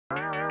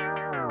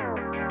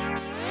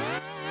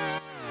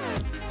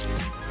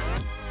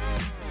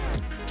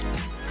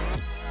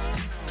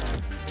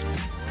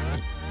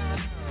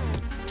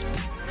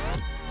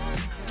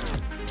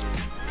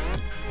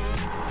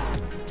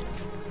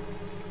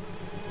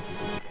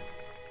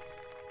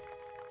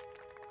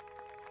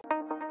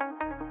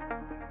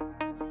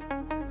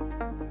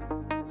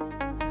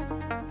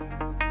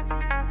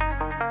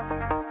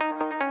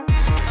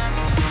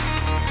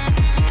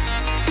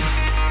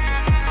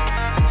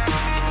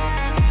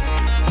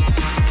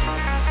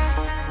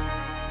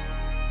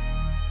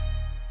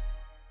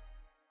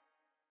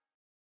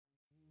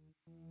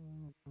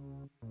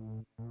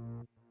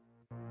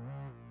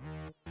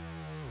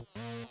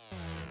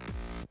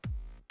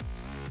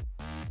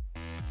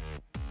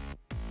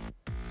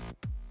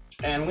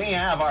And we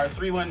have our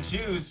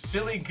 312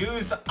 Silly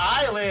Goose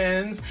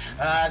Islands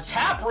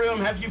tap room.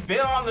 Have you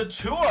been on the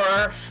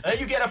tour?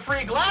 You get a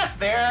free glass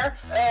there,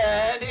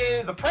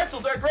 and the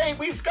pretzels are great.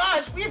 We've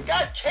got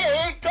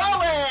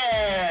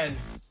Cohen.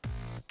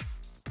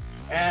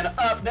 And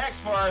up next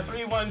for our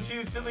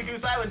 312 Silly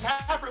Goose Island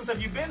tap rooms, have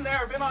you been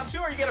there or been on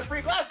tour? You get a free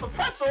glass. The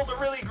pretzels are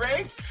really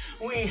great.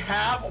 We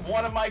have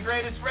one of my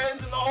greatest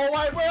friends in the whole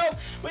wide world.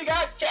 We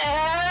got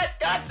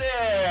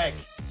Gotsick.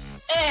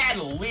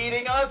 And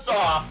leading us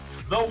off,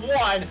 the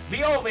one,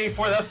 the only,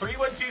 for the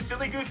 312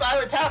 Silly Goose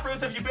Island tap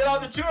rooms. If you've been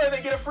on the tour,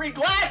 they get a free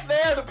glass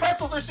there. The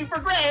pretzels are super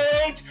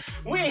great.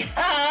 We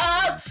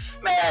have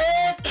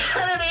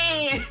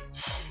Kati.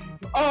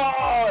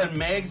 Oh, and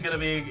Meg's gonna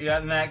be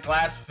getting that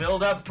glass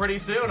filled up pretty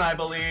soon, I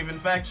believe. In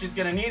fact, she's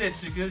gonna need it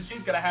because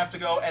she's gonna have to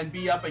go and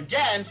be up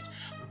against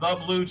the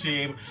blue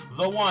team,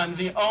 the one,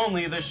 the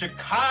only, the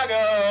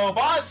Chicago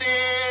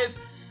Bosses.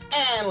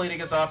 And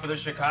leading us off for the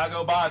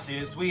Chicago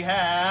Bosses, we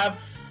have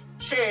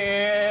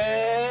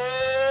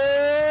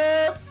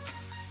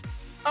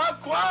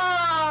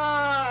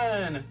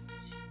Aucoin.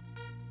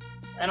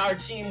 And our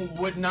team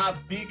would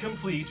not be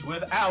complete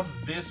without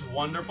this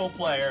wonderful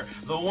player,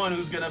 the one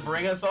who's gonna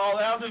bring us all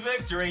down to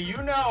victory. You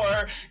know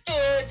her,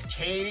 it's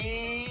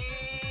Kati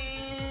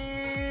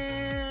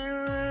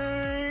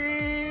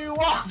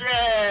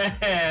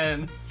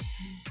Waldron.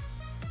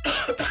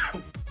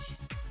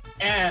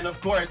 And of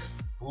course,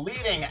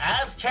 leading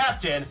as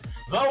captain,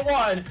 the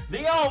one,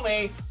 the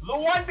only, the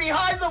one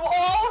behind them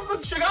all of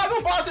the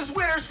Chicago Bosses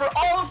winners for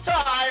all of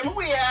time,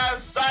 we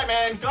have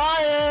Simon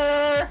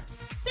Collier.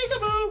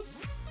 Peekaboo.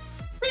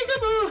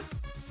 Peekaboo!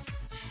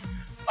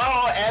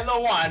 Oh, and the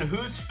one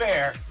who's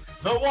fair,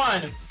 the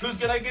one who's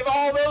gonna give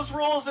all those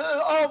rules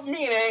of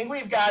meaning,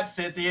 we've got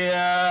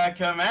Cynthia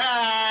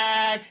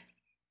Kmak.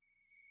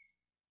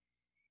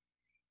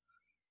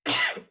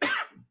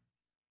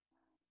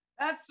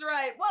 That's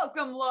right.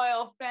 Welcome,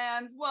 loyal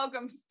fans.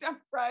 Welcome.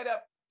 Step right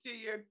up to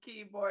your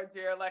keyboards,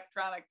 your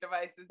electronic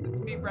devices. It's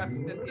me, Ref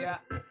Cynthia.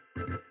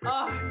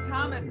 Oh,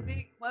 Thomas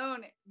B.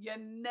 Clune, you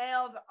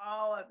nailed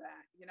all of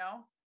that, you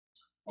know?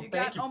 You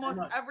got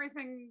almost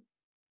everything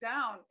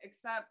down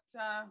except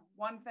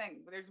one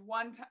thing. There's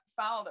one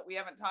foul that we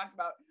haven't talked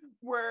about.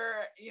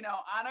 We're,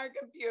 on our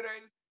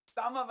computers,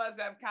 some of us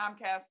have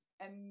Comcast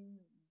and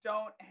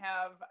don't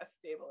have a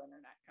stable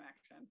internet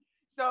connection.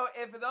 So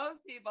if those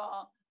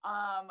people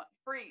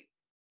freeze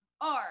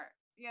or,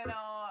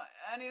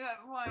 any of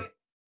that point,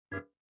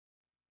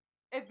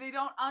 if they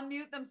don't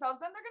unmute themselves,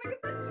 then they're going to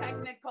get the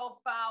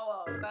technical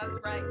foul. That's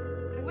right.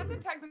 And with the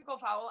technical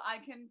foul, I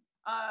can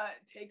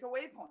take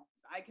away points.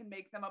 I can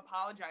make them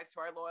apologize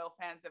to our loyal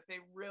fans. If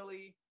they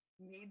really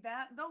need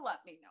that, they'll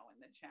let me know in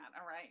the chat,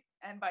 all right?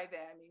 And by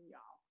they, I mean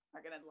y'all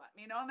are going to let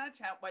me know in that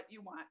chat what you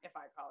want if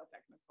I call a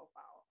technical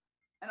foul.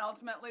 And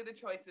ultimately, the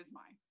choice is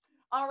mine.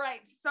 All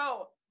right,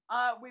 so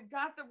we've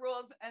got the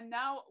rules, and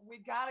now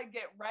we got to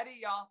get ready,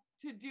 y'all,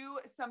 to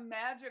do some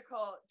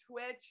magical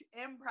Twitch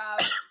improv.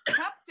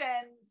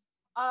 Captains,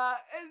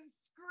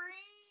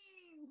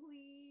 screen,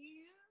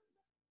 please.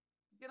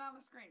 Get on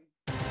the screen.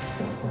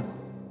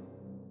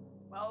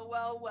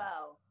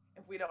 Well,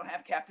 if we don't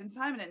have Captain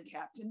Simon and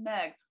Captain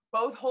Meg,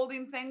 both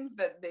holding things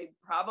that they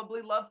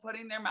probably love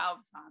putting their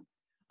mouths on.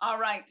 All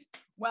right,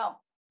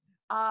 well,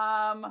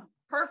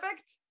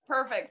 perfect.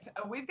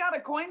 We've got a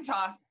coin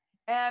toss,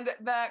 and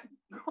that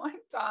coin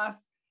toss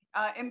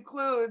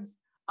includes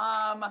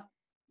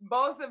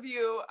both of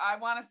you. I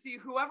want to see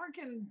whoever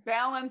can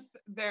balance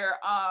their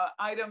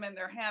item in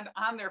their hand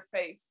on their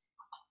face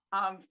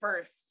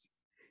first.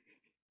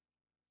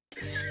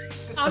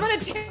 I'm going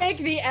to take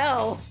the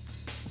L.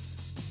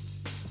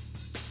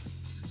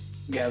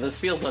 Yeah, this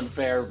feels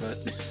unfair, but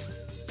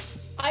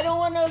I don't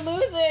want to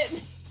lose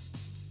it.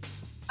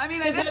 I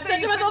mean, I didn't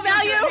say you couldn't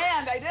use your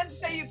hand. I didn't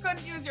say you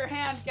couldn't use your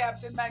hand,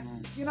 Captain Meg.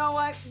 You know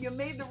what? You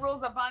made the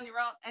rules up on your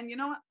own, and you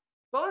know what?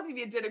 Both of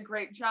you did a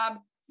great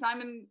job.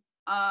 Simon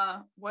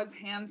was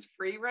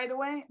hands-free right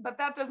away, but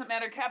that doesn't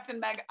matter. Captain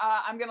Meg,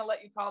 I'm going to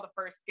let you call the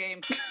first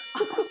game.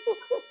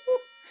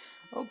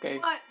 Okay.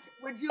 What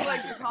would you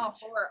like to call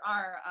for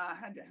our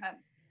head-to-head?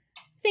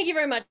 Thank you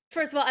very much.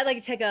 First of all, I'd like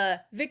to take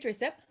a victory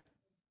sip.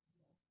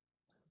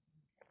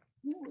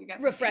 Ooh,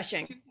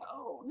 refreshing.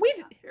 H2O. We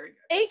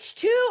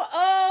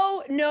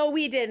H2O. No,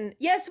 we didn't.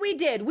 Yes, we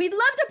did. We'd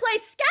love to play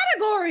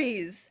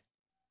categories.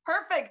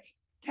 Perfect,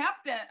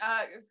 Captain.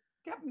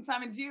 Captain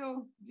Simon, how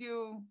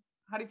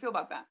do you feel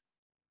about that?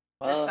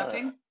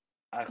 Accepting?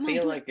 I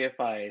feel like if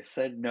I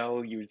said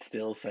no, you'd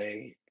still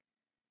say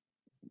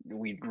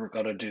we were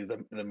gonna do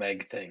the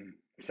Meg thing.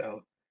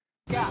 So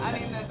yeah, I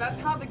mean that's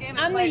how the game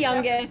is I'm played. the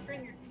youngest.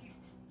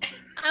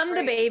 I'm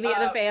the baby of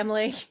the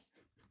family.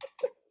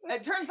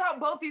 It turns out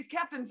both these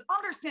captains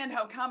understand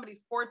how comedy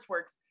sports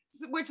works,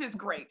 which is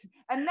great.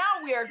 And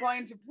now we are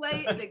going to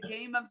play the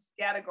game of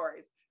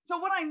categories. So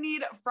what I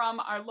need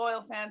from our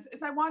loyal fans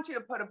is I want you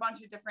to put a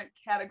bunch of different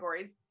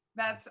categories.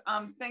 That's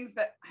things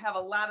that have a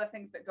lot of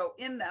things that go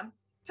in them.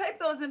 Type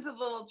those into the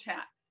little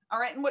chat. All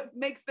right. And what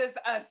makes this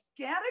a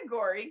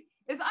category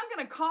is I'm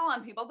going to call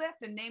on people. They have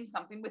to name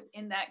something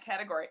within that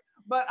category,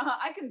 but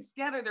I can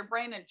scatter their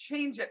brain and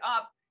change it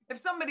up. If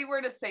somebody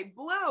were to say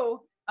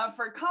blue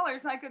for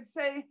colors, I could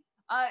say,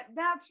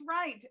 that's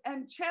right.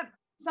 And Chip,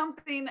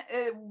 something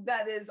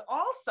that is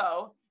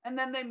also, and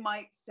then they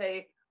might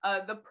say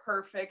the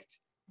perfect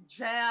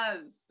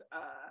jazz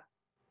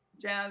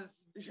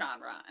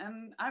genre.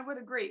 And I would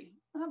agree,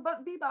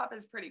 but bebop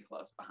is pretty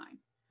close behind.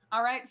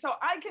 All right, so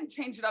I can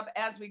change it up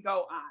as we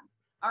go on.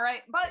 All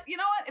right, but you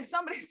know what? If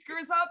somebody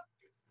screws up,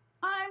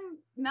 I'm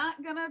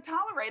not gonna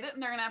tolerate it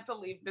and they're gonna have to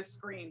leave the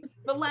screen.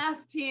 The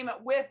last team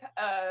with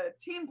a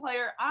team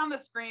player on the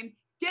screen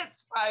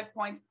gets 5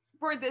 points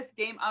for this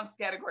game of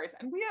categories.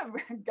 And we have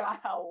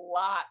got a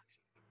lot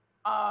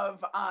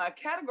of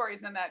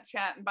categories in that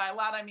chat. And by a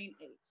lot, I mean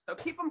 8. So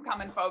keep them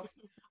coming, folks.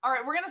 All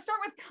right, we're gonna start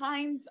with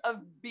kinds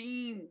of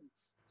beans.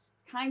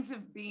 Kinds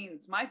of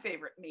beans, my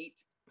favorite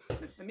meat.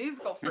 It's the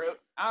musical fruit.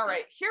 All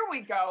right, here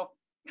we go.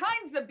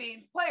 Kinds of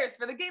beans. Players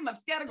for the game of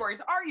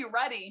categories. Are you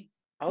ready?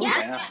 Oh,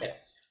 Yes. yeah.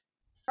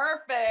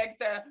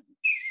 Perfect.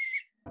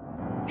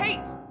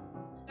 Kate.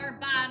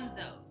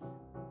 Garbanzos.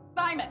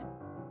 Simon.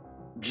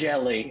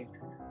 Jelly.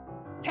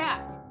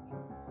 Kat.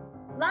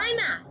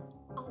 Lima.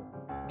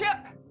 Chip.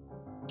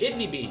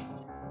 Kidney bean.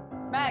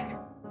 Meg.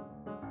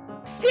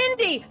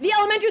 Cindy, the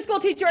elementary school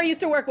teacher I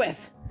used to work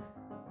with.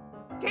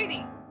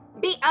 Katie.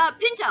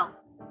 Pinto.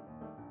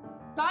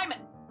 Simon.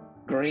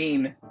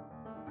 Green.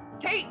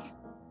 Kate.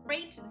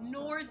 Great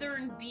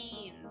northern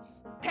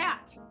beans.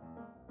 Kat.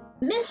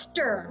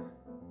 Mr.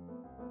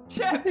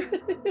 Chip.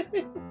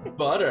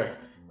 Butter.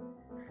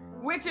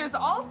 Which is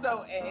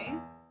also a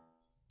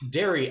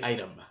Dairy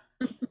item.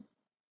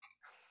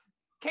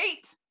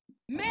 Kate.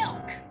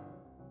 Milk.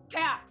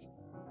 Kat.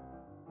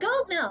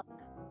 Goat milk.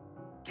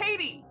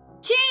 Katie.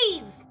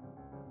 Cheese.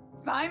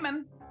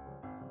 Simon.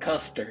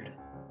 Custard.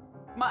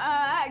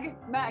 Meg.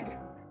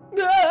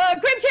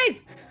 Cream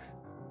cheese.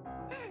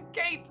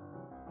 Kate.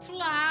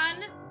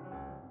 Flan.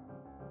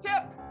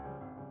 Chip.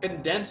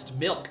 Condensed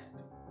milk.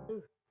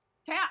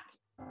 Kat.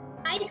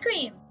 Ice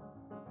cream.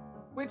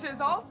 Which is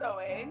also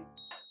a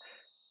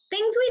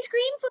Things we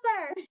scream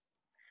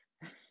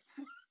for.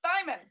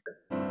 Simon.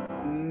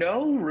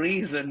 No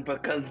reason,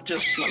 because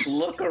just like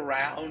look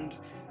around,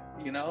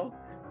 you know?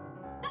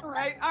 All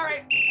right.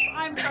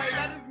 I'm sorry.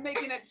 That is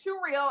making it too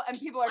real, and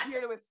people are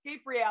here to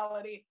escape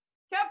reality.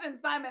 Captain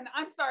Simon,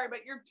 I'm sorry,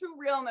 but your too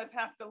realness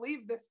has to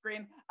leave the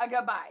screen.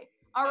 Goodbye.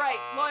 All right,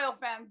 loyal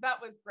fans,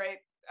 that was great.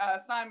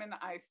 Simon,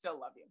 I still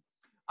love you.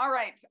 All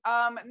right,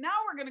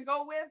 now we're gonna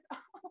go with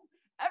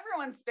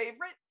everyone's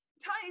favorite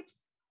types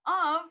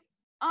of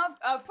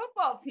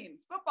football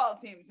teams. Football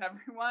teams,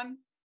 everyone.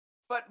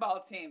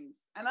 Football teams.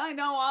 And I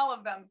know all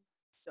of them,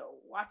 so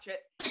watch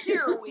it.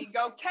 Here we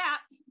go, Kat.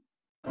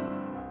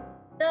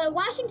 The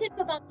Washington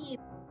football team.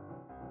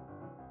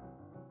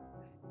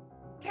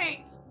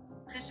 Kate.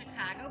 The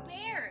Chicago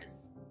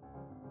Bears.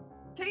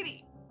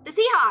 Katie. The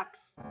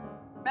Seahawks.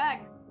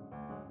 Meg.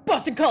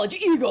 Boston College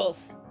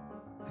Eagles.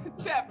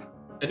 Chip.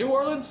 The New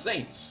Orleans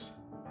Saints.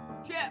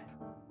 Chip.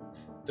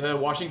 The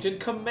Washington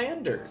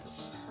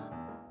Commanders.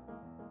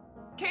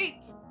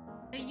 Kate.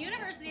 The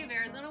University of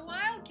Arizona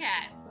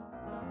Wildcats.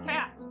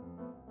 Kat.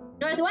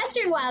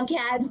 Northwestern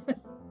Wildcats.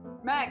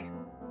 Meg.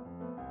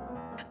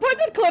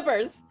 Portsmouth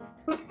Clippers.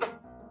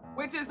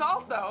 Which is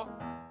also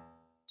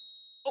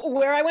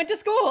Where I went to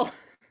school.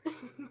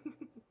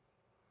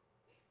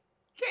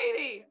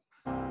 Katie.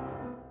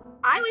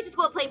 I went to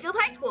school at Plainfield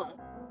High School.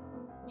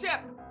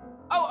 Chip.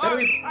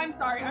 I'm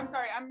sorry. I'm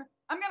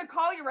gonna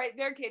call you right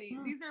there, Katie.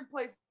 These are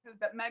places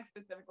that Meg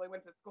specifically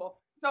went to school.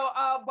 So,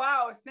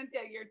 wow,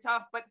 Cynthia, you're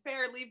tough, but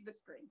fair. Leave the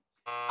screen.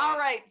 All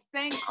right,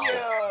 thank you.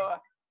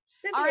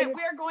 All right,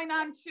 we are going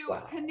on to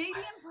Canadian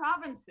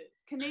provinces.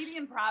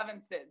 Canadian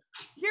provinces.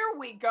 Here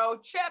we go.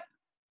 Chip.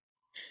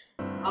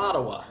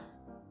 Ottawa.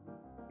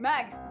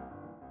 Meg.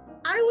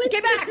 Ottawa,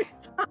 Quebec.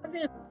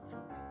 Province.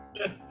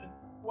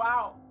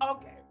 Wow.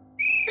 Okay.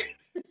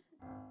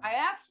 I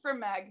asked for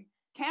Meg.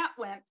 Can't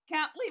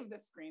leave the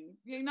screen.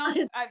 You know,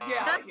 get out of here.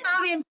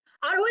 Province.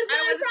 Ottawa's not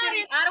a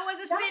province. Ottawa's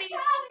a city.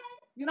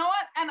 You know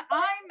what? And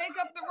I make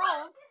up the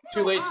rules.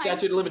 Too late,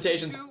 statute of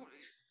limitations.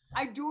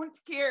 I don't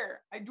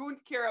care. I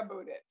don't care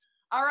about it.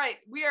 All right,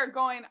 we are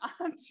going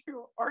on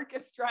to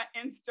orchestra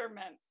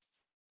instruments.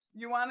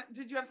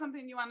 Did you have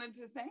something you wanted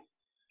to say?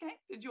 Okay.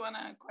 Did you want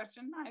to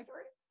question my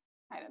authority?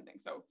 I didn't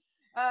think so.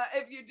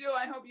 If you do,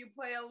 I hope you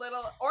play a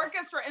little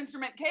orchestra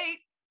instrument. Kate.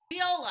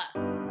 Viola.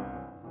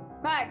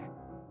 Meg.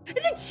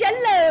 The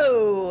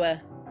cello.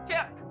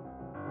 Chip.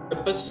 The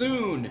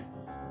bassoon.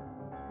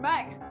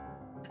 Meg.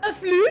 A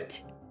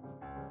flute.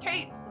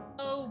 Kate.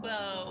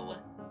 Oboe.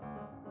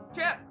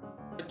 Chip.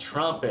 The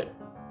trumpet.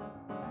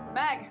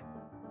 Meg.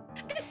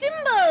 The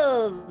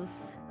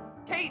cymbals.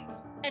 Kate.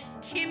 A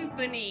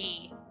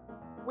timpani.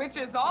 Which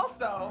is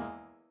also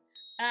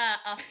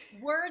A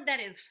word that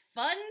is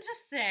fun to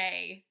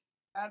say.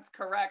 that's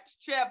correct.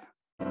 Chip.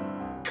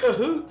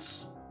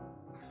 Cahoots.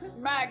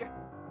 Meg.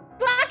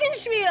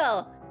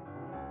 Glockenspiel.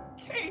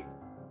 Kate.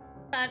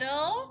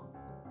 Puddle.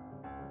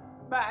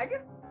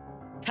 Meg.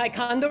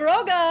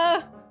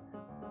 Ticonderoga.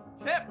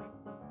 Chip,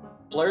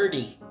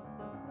 Flirty.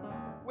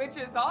 which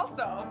is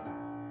also,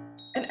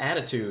 An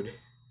attitude.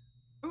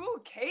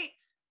 ooh, Kate.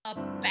 A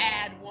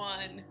bad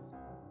one.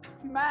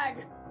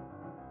 Mag.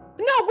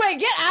 No way,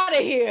 get out of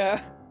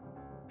here.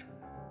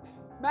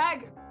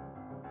 Mag.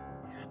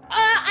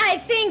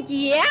 I think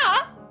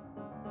yeah.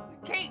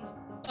 Kate.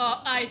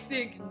 I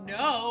think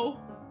no.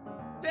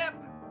 Chip.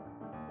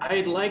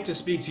 I'd like to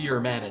speak to your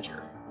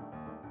manager.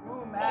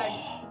 Ooh,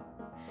 Mag.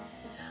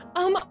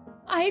 I'm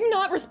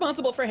not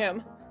responsible for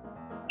him.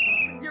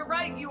 You're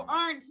right, you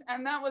aren't.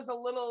 And that was a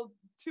little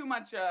too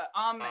much in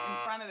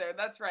front of there.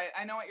 That's right.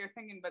 I know what you're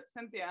thinking, but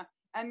Cynthia,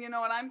 and you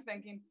know what I'm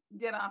thinking?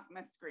 Get off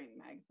my screen,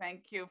 Meg.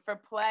 Thank you for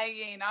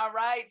playing. All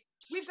right.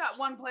 We've got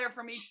one player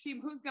from each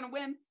team. Who's going to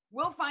win?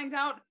 We'll find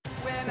out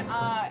when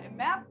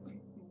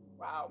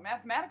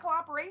mathematical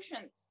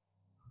operations.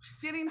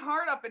 Getting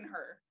hard up in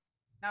her.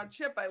 Now,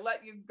 Chip, I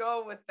let you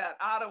go with that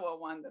Ottawa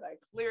one that I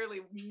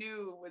clearly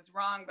knew was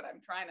wrong, but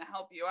I'm trying to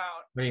help you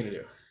out. What are you gonna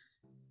do?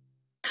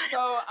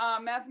 So,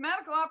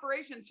 mathematical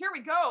operations. Here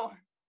we go.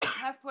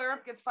 Last player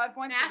up gets 5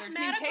 points for their team.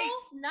 Mathematical, Kate.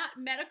 not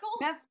medical.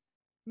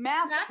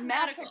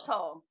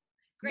 Mathematical.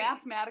 Great.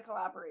 Mathematical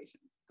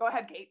operations. Go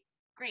ahead, Kate.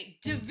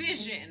 Great.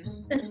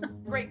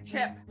 Division. Great,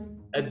 Chip.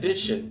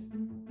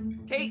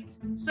 Addition. Kate.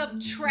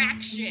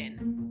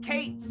 Subtraction.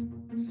 Kate.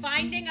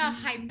 Finding a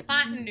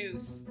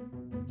hypotenuse.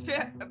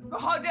 Chip.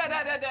 Oh,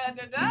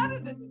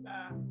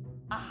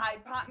 a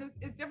hypotenuse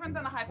is different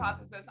than a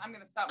hypothesis. I'm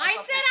gonna stop. I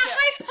myself said here, a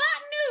Chip.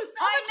 hypotenuse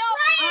of I a know.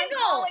 I'm triangle.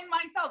 calling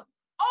myself.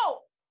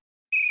 Oh,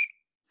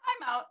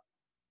 time out.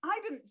 I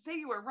didn't say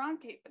you were wrong,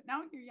 Kate, but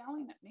now you're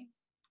yelling at me.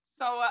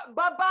 So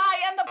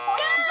bye-bye, and the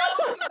points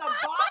go to the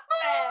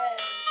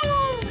bosses.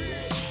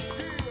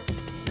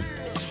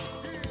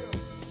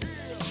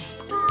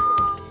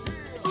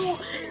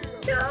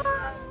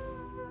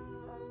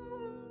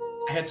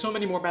 I had so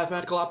many more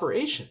mathematical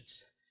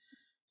operations.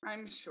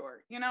 I'm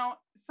sure. You know,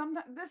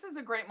 sometimes this is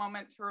a great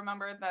moment to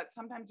remember that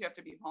sometimes you have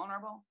to be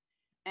vulnerable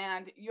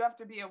and you have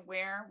to be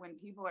aware when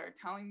people are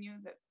telling you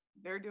that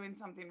they're doing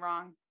something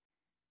wrong.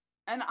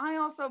 And I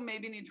also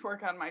maybe need to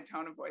work on my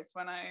tone of voice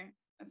when I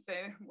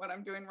say what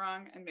I'm doing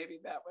wrong, and maybe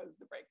that was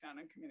the breakdown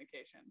in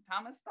communication.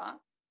 Thomas,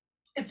 thoughts?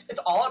 It's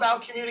all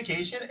about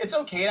communication. It's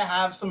okay to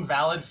have some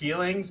valid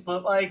feelings,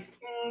 but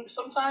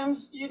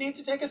sometimes you need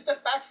to take a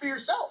step back for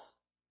yourself.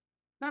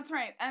 That's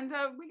right. And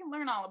we can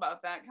learn all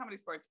about that.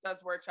 Comedysportz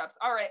does workshops.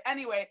 All right.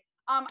 Anyway,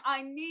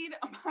 I need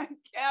my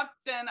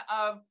captain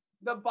of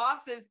the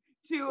bosses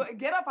to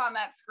get up on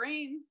that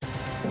screen.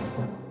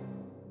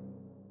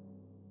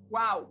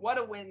 Wow. What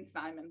a win,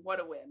 Simon. What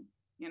a win.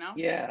 You know?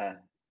 Yeah.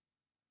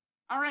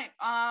 All right.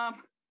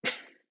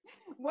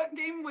 What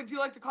game would you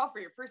like to call for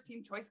your first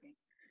team choice game?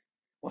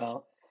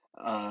 Well,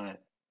 I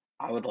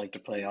would like to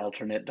play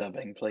alternate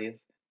dubbing, please.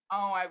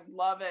 Oh, I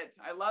love it.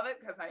 I love it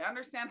because I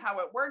understand how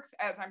it works,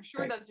 as I'm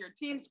sure Great. does your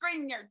team.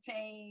 Scream your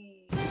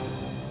team.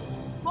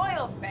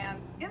 Loyal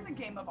fans, in the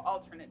game of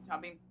alternate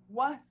dubbing,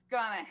 what's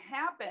going to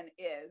happen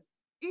is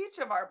each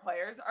of our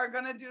players are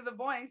going to do the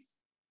voice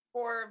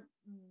for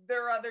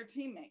their other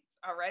teammates,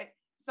 all right?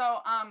 So,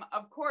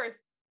 of course,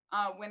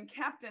 when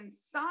Captain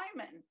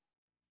Simon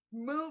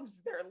moves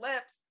their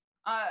lips,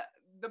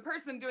 the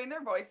person doing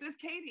their voice is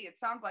Katie. It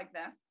sounds like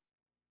this.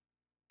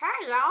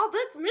 Hi, y'all,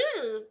 that's me,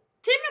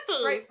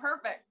 Timothy. Great,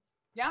 perfect.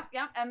 Yeah.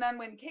 And then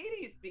when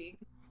Katie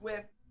speaks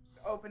with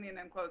opening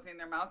and closing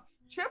their mouth,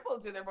 Chip will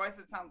do their voice.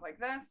 It sounds like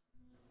this.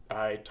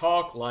 I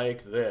talk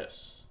like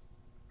this.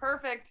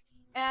 Perfect.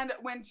 And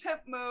when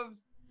Chip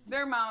moves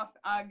their mouth,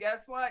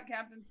 guess what,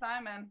 Captain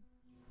Simon?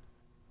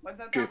 What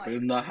does that sound Chip like?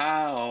 in the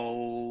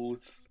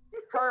house.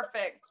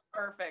 Perfect.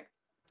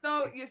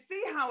 So you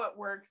see how it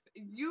works.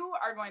 You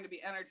are going to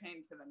be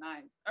entertained to the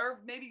nines, or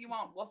maybe you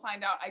won't. We'll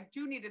find out. I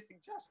do need a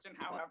suggestion,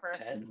 however,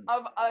 Tens.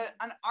 of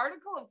an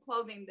article of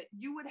clothing that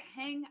you would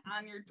hang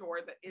on your door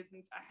that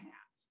isn't a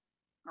hat.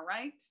 All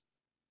right?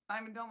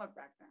 Simon, don't look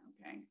back there,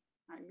 okay?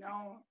 I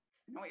know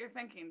what you're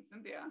thinking,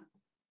 Cynthia.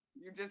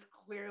 You just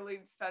clearly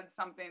said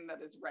something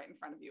that is right in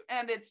front of you,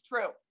 and it's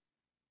true.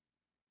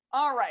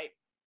 All right.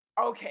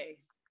 Okay.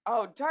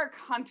 Oh, Dark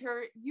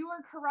Hunter, you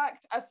are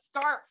correct. A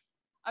scarf.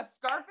 A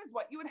scarf is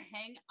what you would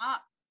hang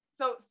up.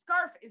 So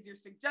scarf is your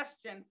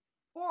suggestion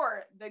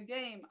for the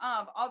game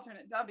of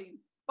alternate dubbing.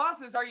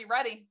 Bosses, are you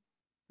ready?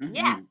 Mhm.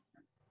 Yes.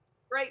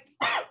 Great.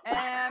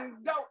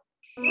 And go.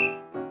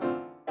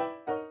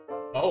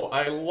 Oh,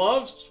 I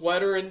love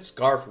sweater and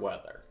scarf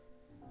weather.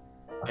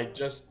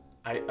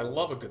 I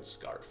love a good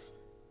scarf.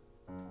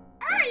 Oh,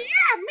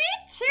 yeah, me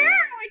too.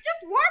 It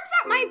just warms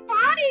up my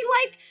body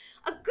like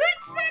a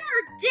good summer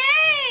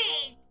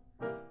day.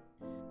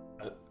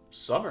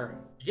 Summer?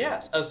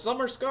 Yes, a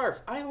summer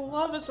scarf. I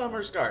love a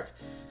summer scarf.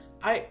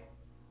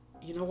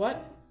 You know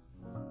what?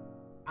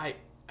 I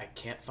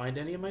can't find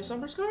any of my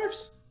summer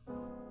scarves.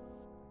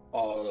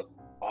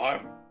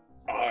 I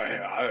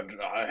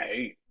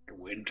hate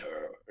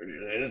winter.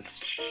 It's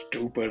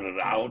stupid, and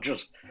I'll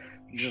just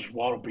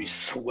want to be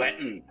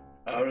sweating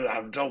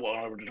I don't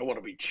want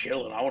to be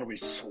chilling. I want to be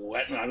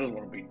sweating. I just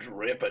want to be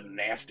dripping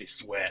nasty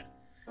sweat.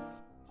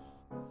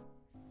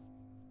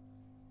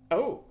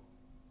 Oh,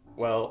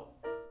 well,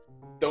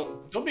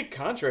 don't be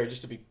contrary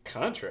just to be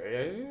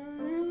contrary.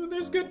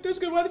 There's good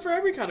weather for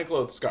every kind of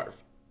clothes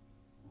scarf.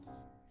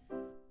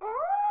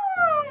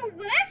 Oh,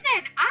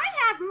 listen, I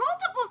have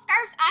multiple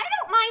scarves. I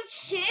don't mind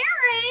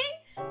sharing.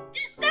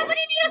 Does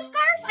somebody need a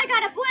scarf? I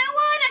got a blue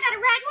one, I got a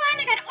red one,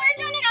 I got an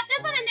orange one, I got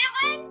this one and that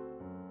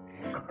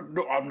one.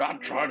 No, I'm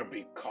not trying to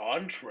be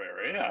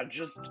contrary.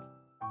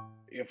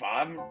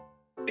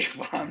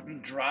 If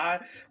I'm dry,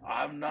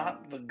 I'm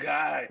not the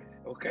guy.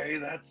 Okay,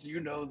 that's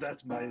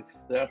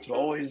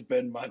always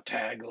been my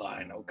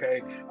tagline.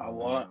 Okay, I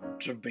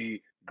want to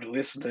be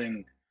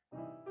glistening.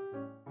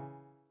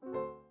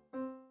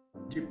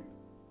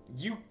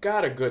 You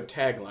got a good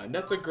tagline.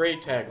 That's a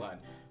great tagline.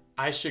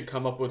 I should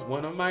come up with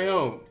one of my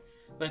own.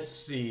 Let's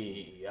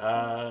see.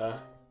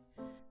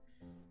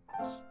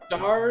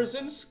 Stars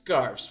and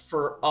scarves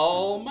for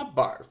all my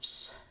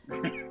barfs.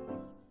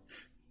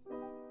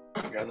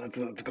 Yeah, that's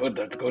good.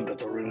 That's good.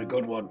 That's a really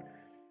good one.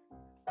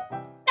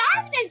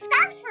 Scarves and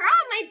scarves for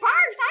all my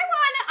barbs.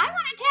 I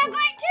want a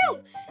tagline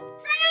too.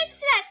 Friends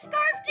that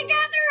scarf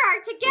together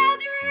are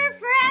together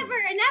forever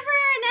and ever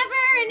and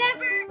ever and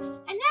ever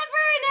and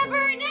ever and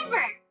ever and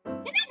ever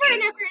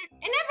and ever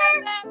and ever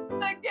and ever. That's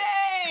the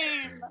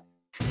game.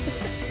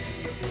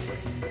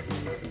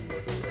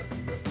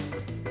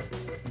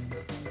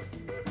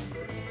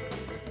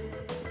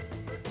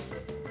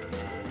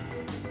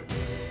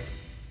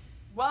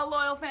 Well,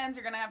 loyal fans,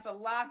 you're going to have to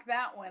lock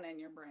that one in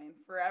your brain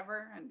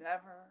forever and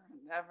ever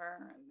and ever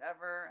and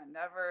ever and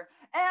ever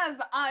as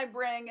I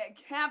bring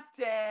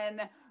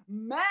Captain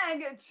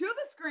Meg to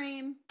the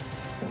screen.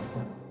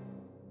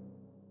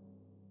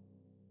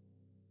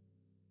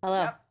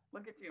 Hello. Yep,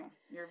 look at you.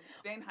 You're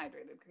staying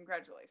hydrated.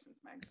 Congratulations,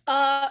 Meg.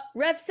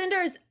 Rev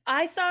Cinders,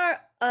 I saw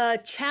a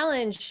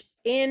challenge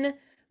in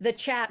the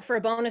chat for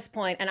a bonus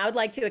point, and I would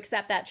like to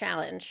accept that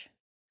challenge.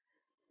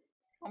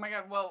 Oh my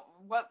God. Well,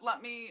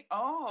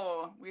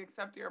 we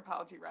accept your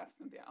apology, Ref,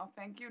 Cynthia. Oh,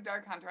 thank you,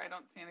 Dark Hunter. I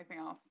don't see anything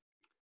else.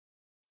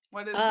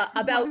 What is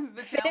about what is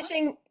the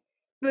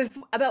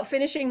challenge?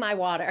 finishing my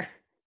water.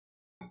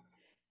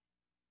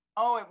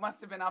 Oh, it must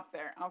have been up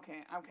there.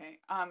 Okay.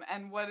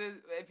 And what is,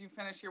 if you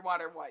finish your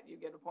water, what, you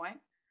get a point?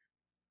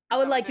 I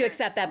would like to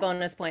accept that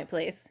bonus point,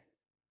 please.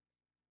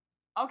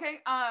 Okay,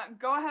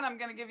 go ahead. I'm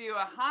going to give you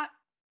a hot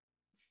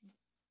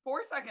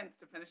 4 seconds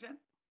to finish it.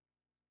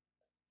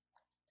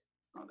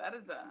 Oh,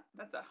 that's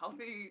a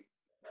healthy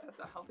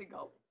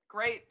gulp.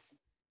 Great.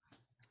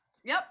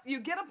 Yep, you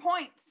get a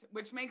point,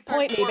 which makes our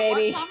Point me, score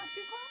baby. what, Thomas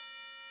people?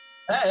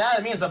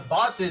 That means the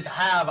bosses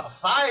have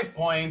 5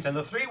 points, and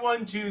the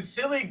 312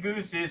 Silly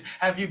Gooses,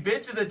 have you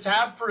been to the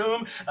tap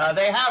room?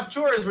 They have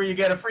tours where you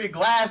get a free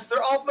glass. They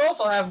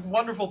also have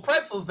wonderful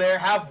pretzels there,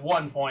 have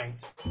 1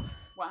 point.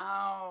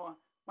 Wow.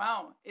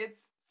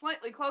 It's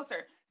slightly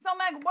closer. So,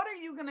 Meg, what are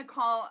you going to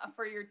call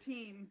for your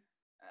team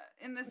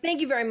in this? Thank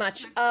you very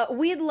much.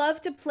 We'd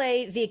love to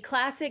play the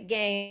classic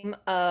game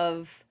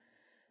of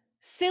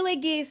Silly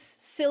Geese,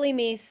 Silly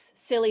Meese,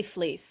 Silly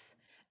Fleece.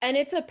 And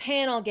it's a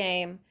panel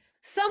game.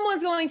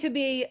 Someone's going to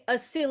be a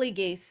silly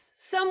geese,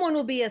 someone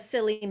will be a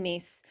silly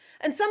meese,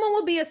 and someone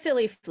will be a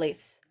silly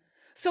fleece.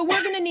 So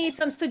we're going to need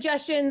some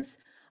suggestions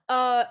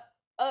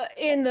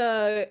in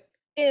the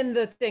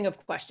thing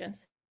of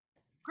questions.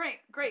 Great.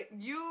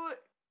 You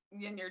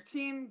and your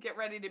team get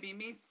ready to be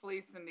meese,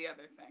 fleece, and the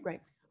other thing.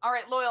 Great. All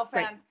right, loyal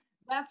Great. fans.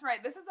 That's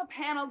right. This is a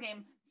panel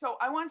game. So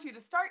I want you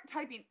to start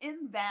typing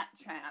in that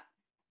chat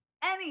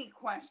any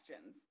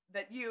questions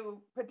that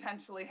you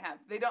potentially have.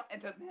 It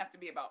doesn't have to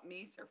be about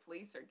meese or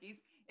fleece or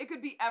geese. It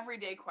could be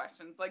everyday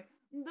questions like,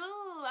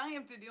 I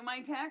have to do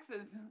my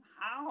taxes.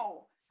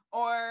 How?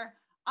 Or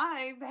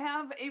I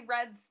have a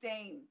red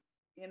stain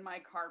in my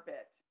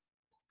carpet.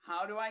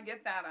 How do I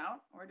get that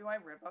out? Or do I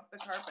rip up the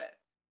carpet?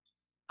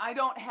 I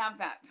don't have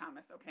that,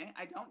 Thomas, okay?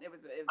 I don't. It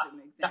was an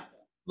example.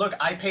 Look,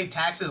 I paid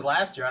taxes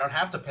last year. I don't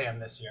have to pay them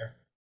this year.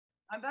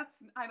 I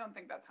don't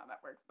think that's how that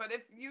works. But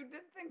if you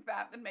did think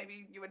that, then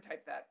maybe you would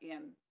type that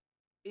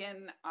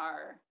in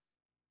our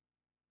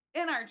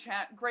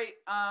chat. Great.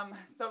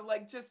 So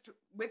like just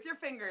with your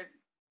fingers,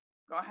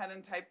 go ahead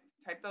and type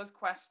those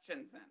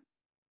questions in.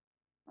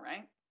 All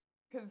right?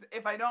 Because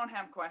if I don't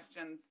have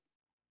questions,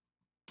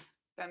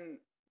 then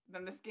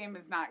this game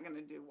is not going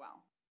to do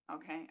well.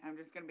 Okay? I'm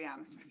just going to be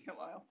honest with you,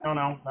 loyal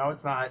fans. No,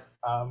 it's not.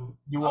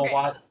 You will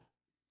watch.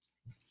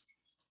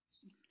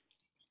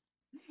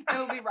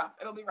 It'll be rough.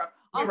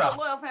 Also,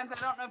 loyal fans, I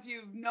don't know if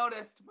you've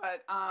noticed,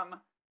 but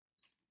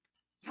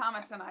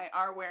Thomas and I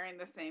are wearing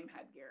the same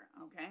headgear,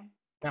 okay?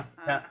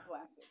 Yeah.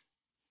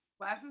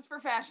 Glasses for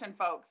fashion,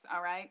 folks,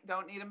 all right?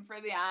 Don't need them for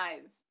the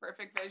eyes.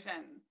 Perfect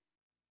vision.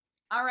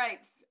 All right,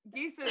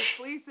 geeses,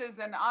 fleeces,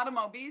 and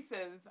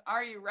automobiles,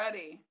 are you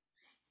ready?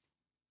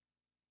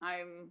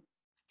 I'm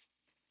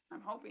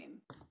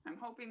hoping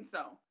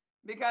so.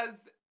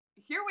 Because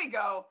here we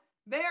go.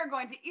 They are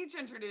going to each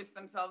introduce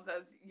themselves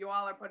as you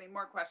all are putting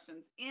more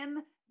questions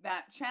in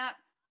that chat.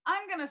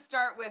 I'm going to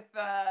start with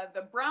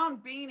the brown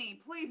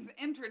beanie. Please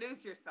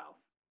introduce yourself.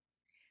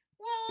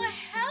 Well,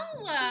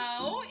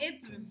 hello.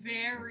 It's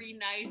very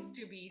nice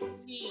to be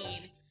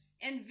seen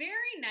and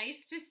very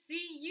nice to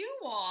see you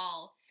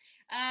all.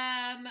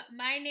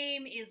 My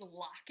name is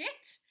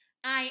Locket.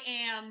 I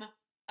am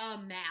a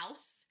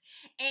mouse.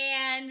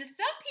 And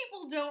some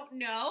people don't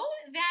know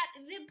that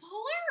the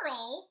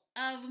plural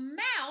of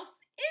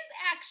mouse is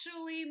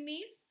actually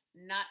meese,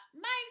 not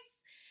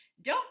mice.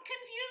 Don't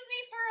confuse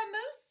me for a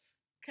moose,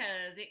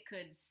 'cause it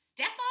could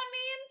step on me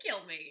and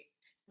kill me.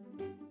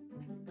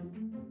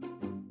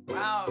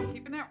 Wow,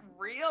 keeping it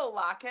real,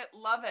 Locket.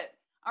 Love it.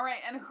 All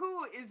right, and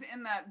who is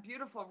in that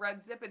beautiful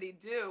red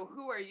zippity-doo?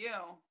 Who are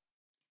you?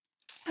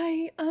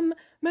 Hi,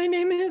 my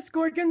name is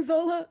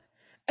Gorgonzola,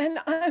 and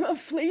I'm a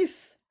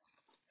fleece.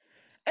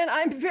 And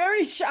I'm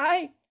very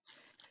shy.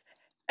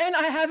 And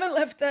I haven't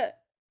left the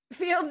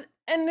field,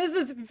 and this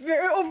is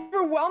very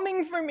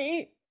overwhelming for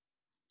me.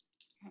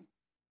 Okay.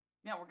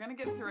 Yeah, we're gonna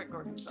get through it,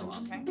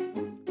 Gorgonzola, okay?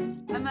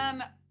 And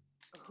then,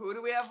 who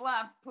do we have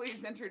left?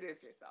 Please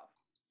introduce yourself.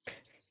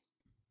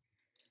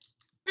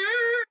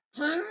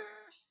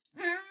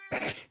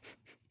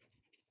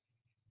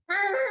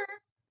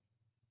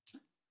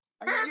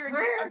 You're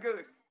a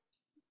goose.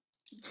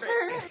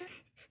 Great.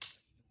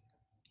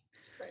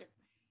 Great.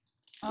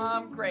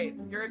 Great.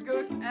 You're a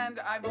goose, and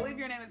I believe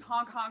your name is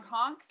Honk Honk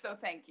Honk, so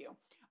thank you.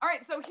 All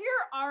right, so here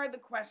are the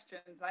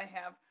questions I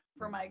have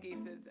for my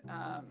geeses,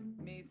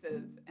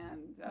 Mises,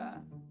 and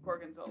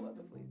Gorgonzola,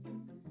 the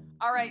fleeces.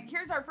 All right,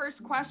 here's our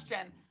first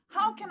question.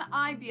 How can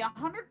I be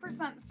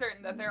 100%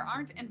 certain that there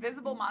aren't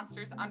invisible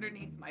monsters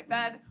underneath my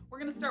bed? We're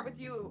going to start with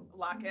you,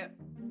 Locket.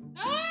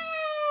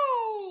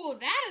 Oh,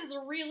 that is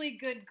a really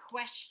good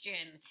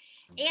question.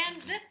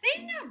 And the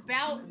thing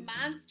about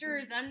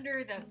monsters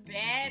under the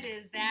bed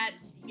is that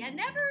you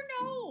never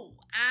know.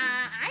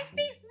 I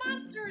face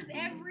monsters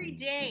every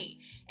day.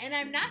 And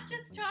I'm not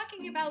just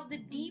talking about the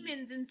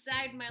demons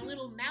inside my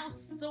little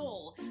mouse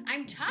soul.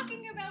 I'm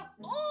talking about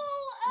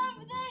all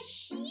of the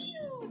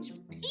huge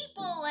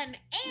people and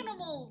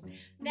animals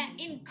that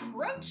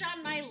encroach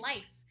on my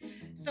life.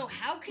 So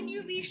how can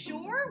you be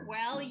sure?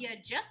 Well, you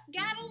just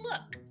gotta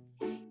look.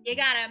 You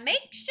gotta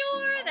make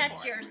sure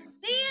that you're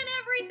seeing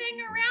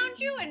everything around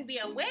you and be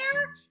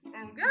aware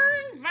of your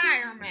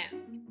environment.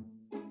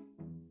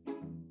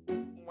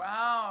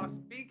 Wow,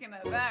 speaking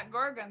of that,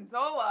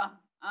 Gorgonzola,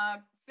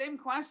 same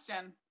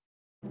question.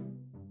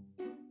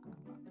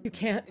 You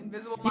can't.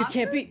 Invisible You monsters?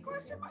 can't be.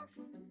 Question mark?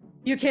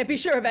 You can't be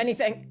sure of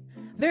anything.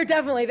 They're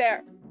definitely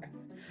there.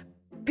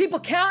 People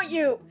count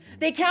you.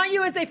 They count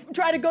you as they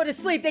try to go to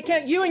sleep. They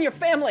count you and your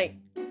family.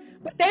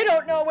 But they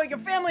don't know where your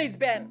family's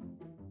been.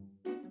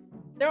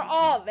 They're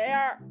all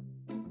there.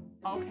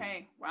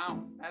 Okay,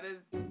 wow, that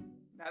is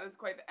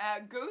quite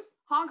the, Goose,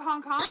 honk,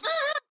 honk, honk.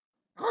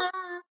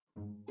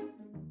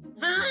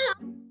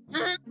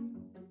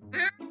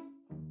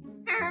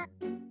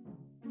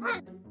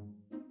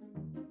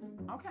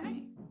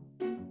 Okay,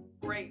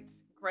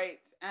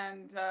 great,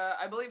 and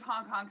I believe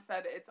Honk Honk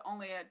said it's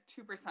only at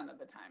 2% of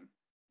the time.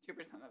 2%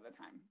 of the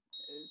time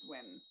is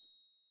when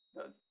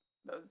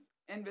those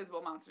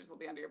invisible monsters will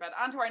be under your bed.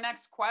 On to our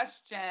next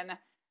question.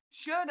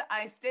 Should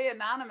I stay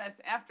anonymous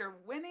after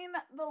winning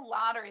the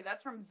lottery?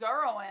 That's from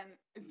Zorro and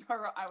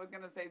Zorro. I was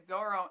going to say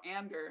Zorro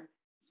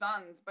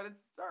Andersons, but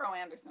it's Zorro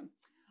Anderson.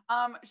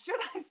 Should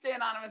I stay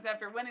anonymous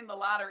after winning the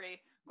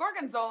lottery?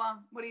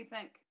 Gorgonzola, what do you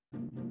think?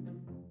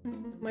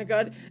 Oh my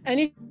God.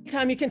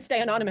 Anytime you can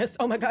stay anonymous,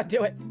 oh my God,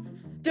 do it.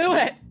 Do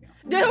it.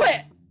 Do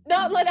it.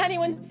 Don't let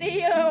anyone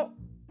see you.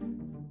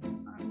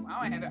 Wow,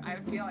 I had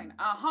a feeling.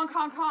 Honk,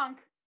 honk, honk.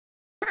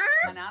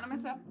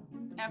 Anonymous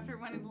after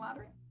winning the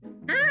lottery?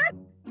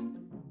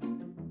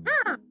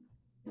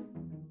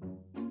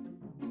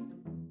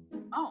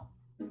 Oh,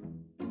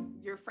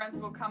 your friends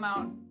will come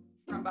out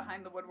from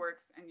behind the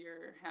woodworks and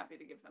you're happy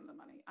to give them the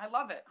money. I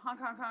love it. Honk,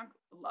 honk, honk.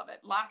 Love it.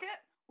 Locket,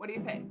 what do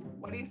you think?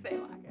 What do you say,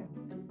 Locket?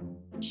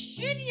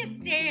 Should you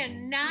stay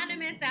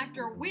anonymous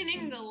after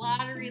winning the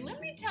lottery? Let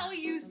me tell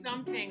you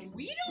something.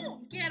 We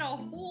don't get a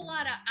whole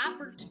lot of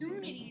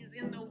opportunities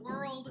in the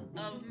world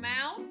of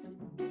mouse.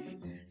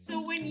 So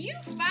when you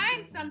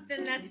find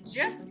something that's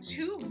just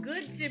too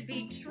good to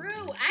be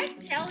true, I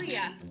tell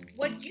you,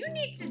 what you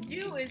need to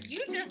do is you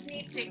just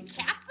need to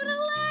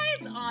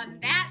capitalize on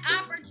that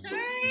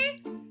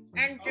opportunity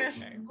and just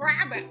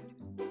grab it.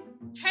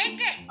 Take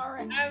it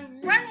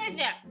and run with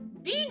it.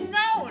 Be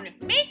known.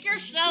 Make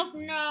yourself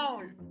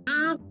known.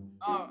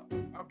 Oh,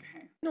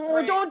 okay. No,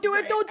 Great, don't do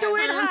it. great. Don't do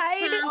it.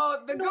 Hide.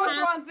 Oh, the goose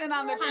wants in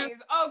on the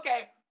cheese.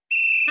 Okay.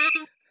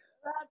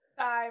 That's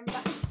time.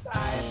 That's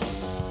time.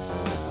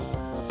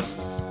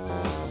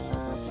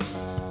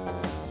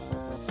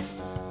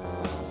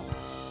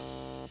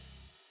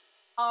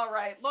 All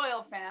right,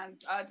 loyal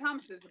fans.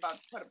 Thomas is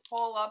about to put a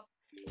poll up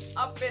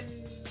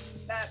in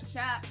that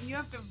chat, and you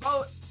have to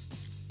vote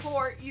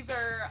for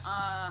either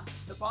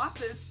the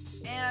bosses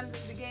and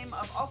the game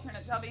of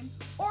alternate dubbing,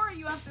 or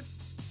you have to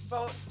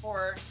vote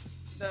for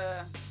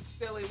the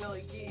Silly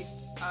Willy Geese,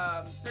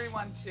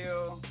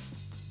 312,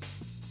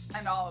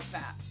 and all of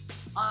that.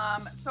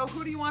 So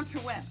who do you want to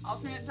win?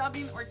 Alternate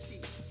dubbing or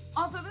cheat?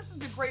 Also, this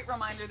is a great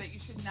reminder that you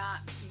should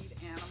not feed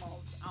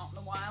animals out in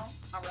the wild,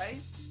 all right?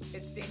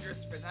 It's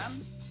dangerous for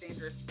them,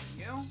 dangerous for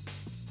you.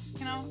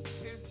 You know,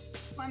 there's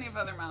plenty of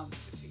other mouths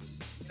to feed.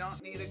 You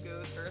don't need a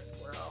goose or a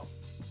squirrel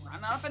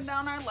running up and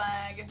down our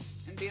leg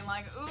and being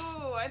like,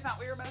 ooh, I thought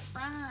we were best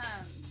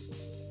friends,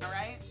 all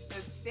right?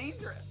 It's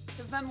dangerous,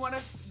 because then what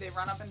if they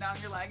run up and down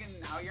your leg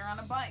and now you're on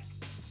a bike?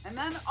 And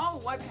then, oh,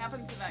 what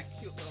happened to that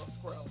cute little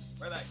squirrel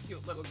or that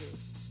cute little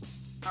goose?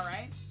 All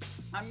right?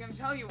 I'm going to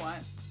tell you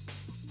what.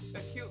 A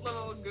cute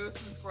little goose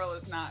and squirrel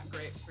is not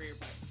great for your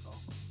bicycle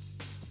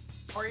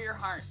or your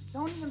heart.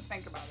 Don't even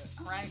think about it,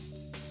 all right?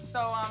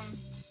 So,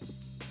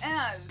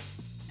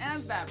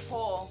 as that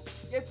poll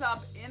gets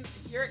up,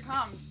 here it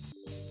comes.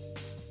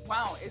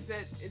 Wow, is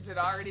it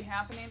already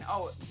happening?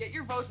 Oh, get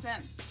your votes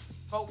in.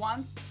 Vote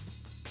once,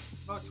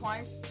 vote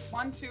twice,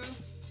 1, 2,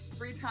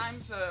 3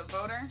 times a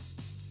voter.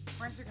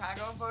 We're in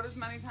Chicago. Vote as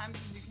many times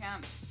as you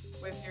can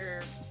with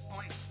your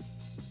points.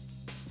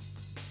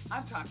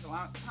 I've talked a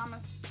lot.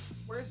 Thomas,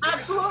 where's the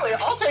Absolutely,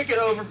 I'll take it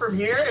over from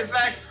here. In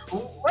fact,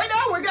 right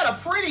now we've got a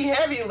pretty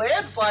heavy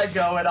landslide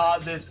going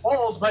on this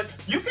polls, but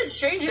you can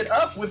change it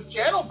up with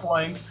channel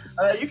points.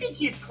 You can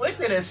keep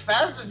clicking as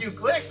fast as you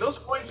click. Those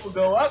points will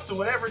go up to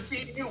whatever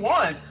team you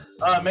want.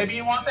 Maybe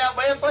you want that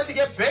landslide to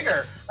get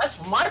bigger.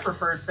 That's my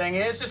preferred thing.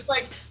 Is just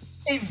like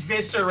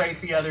eviscerate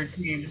the other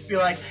team. Just be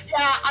like,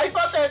 yeah, I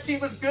thought that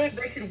team was good.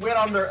 They can win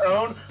on their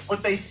own,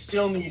 but they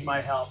still need my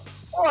help.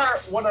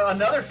 Or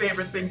another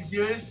favorite thing to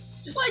do is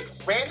just like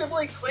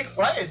randomly click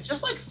buttons.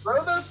 Just like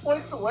throw those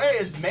points away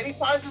as many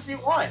times as you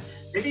want.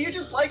 Maybe you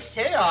just like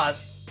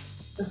chaos.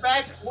 In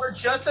fact, we're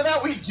just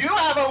about, we do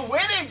have a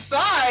winning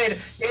side.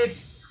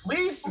 It's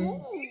Fleece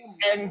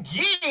and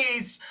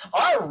Geese.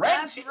 Our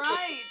red That's team.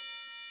 right.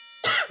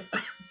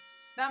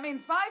 That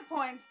means 5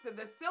 points to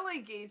the silly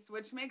geese,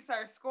 which makes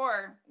our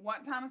score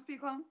what, Thomas P.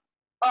 Clone?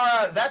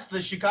 That's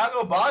the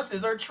Chicago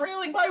Bosses are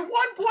trailing by 1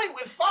 point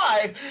with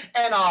 5,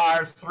 and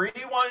our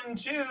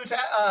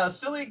 312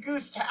 Silly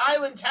Goose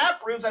Island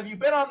tap rooms. Have you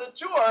been on the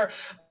tour?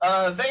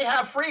 They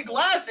have free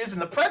glasses,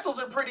 and the pretzels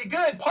are pretty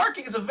good.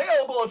 Parking is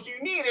available if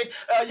you need it.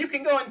 You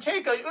can go and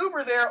take an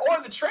Uber there or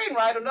the train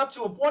ride, and up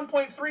to a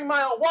 1.3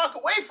 mile walk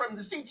away from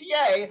the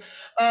CTA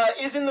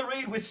is in the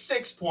lead with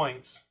 6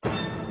 points.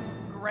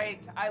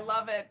 Great. I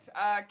love it.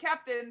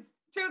 Captains,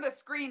 to the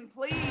screen,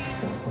 please.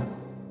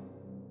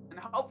 And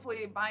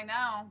hopefully by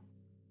now,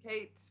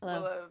 Kate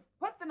will have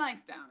put the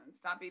knife down and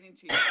stop eating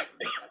cheese. That's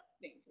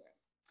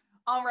dangerous.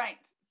 All right.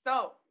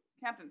 So,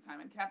 Captain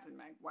Simon, Captain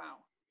Meg, wow.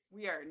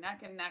 We are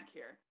neck and neck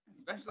here.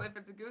 Especially if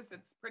it's a goose,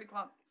 it's pretty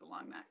close. It's a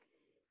long neck.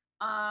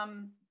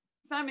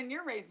 Simon,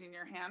 you're raising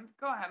your hand.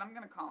 Go ahead. I'm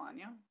going to call on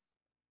you.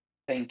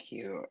 Thank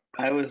you.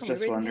 I was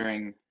just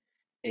wondering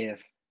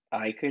if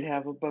I could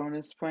have a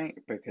bonus point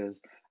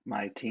because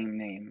my team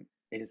name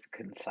is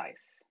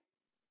concise.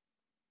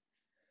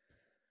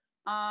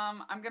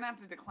 I'm gonna have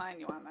to decline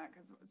you on that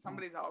because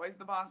somebody's always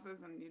the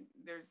bosses, and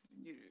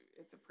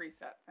it's a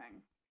preset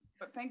thing.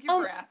 But thank you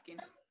for asking.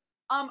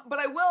 But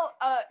I will,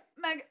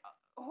 Meg,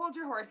 hold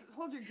your horses,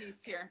 hold your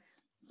geese here.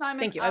 Simon,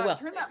 thank you. I will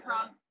turn that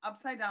frog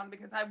upside down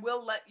because I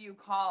will let you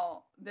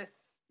call this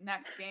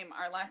next game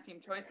our last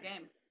team choice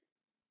game,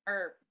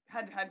 or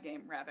head-to-head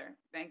game rather.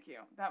 Thank you.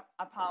 That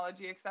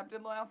apology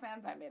accepted, loyal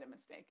fans. I made a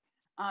mistake.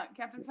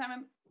 Captain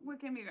Simon, what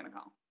game are you gonna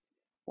call?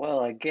 Well,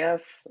 I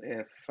guess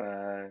if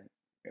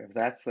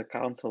that's the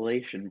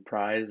consolation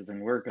prize,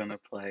 then we're gonna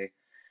play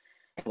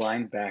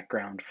blind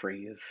background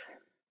freeze.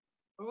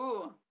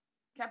 Ooh,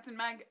 Captain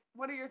Meg,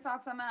 what are your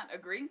thoughts on that?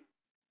 Agree?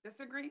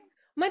 Disagree?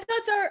 My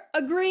thoughts are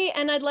agree,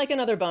 and I'd like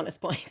another bonus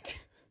point.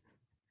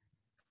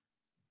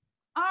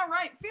 All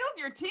right, field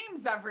your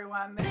teams,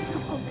 everyone. There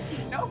will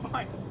be no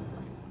points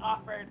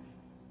offered.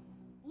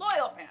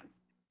 Loyal fans,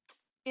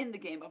 in the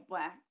game of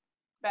blank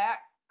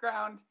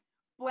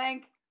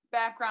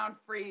background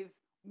freeze,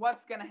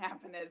 what's going to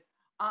happen is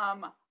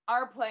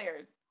our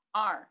players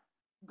are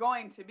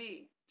going to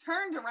be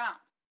turned around.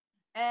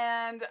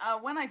 And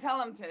when I tell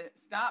them to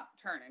stop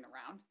turning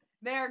around,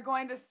 they're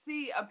going to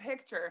see a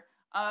picture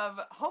of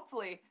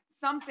hopefully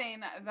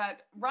something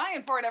that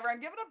Ryan Ford, everyone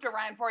give it up to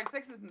Ryan Ford,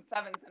 6s and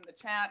 7s in the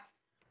chat,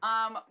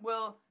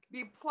 will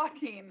be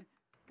plucking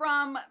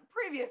from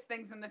previous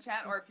things in the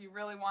chat, or if you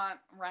really want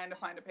Ryan to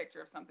find a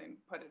picture of something,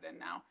 put it in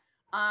now.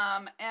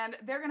 And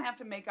they're going to have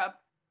to make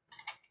up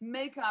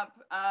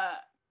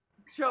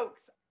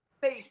jokes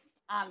based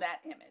on that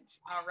image.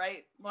 All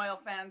right, loyal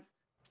fans.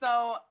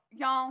 So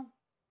y'all,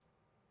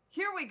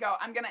 here we go.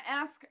 I'm going to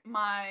ask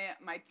my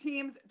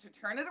teams to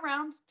turn it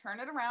around.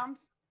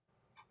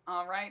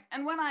 All right.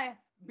 And when I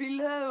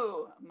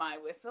blow my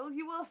whistle,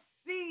 you will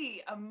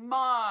see a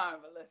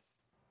marvelous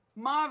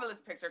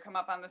picture come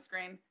up on the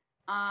screen.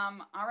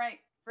 All right.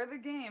 For the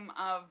game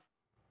of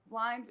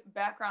blind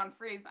background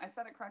freeze, I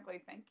said it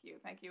correctly. Thank you.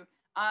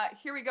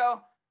 Here we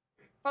go.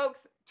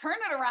 Folks, turn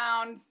it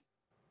around.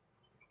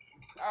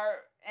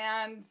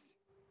 And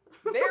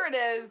there it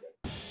is.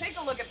 Take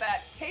a look at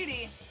that.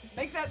 Katie,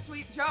 make that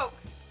sweet joke.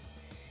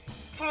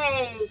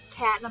 Hey,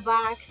 cat in a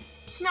box.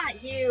 it's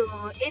not you.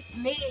 It's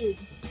me.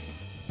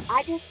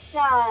 I just,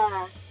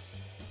 I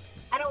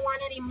don't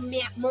want any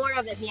more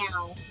of it,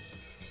 meow.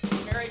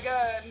 Very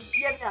good.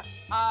 Yeah.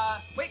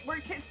 Wait,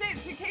 stay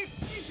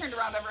turned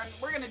around, everyone.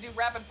 We're gonna do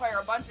rapid fire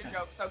a bunch of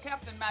jokes. So,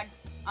 Captain Meg,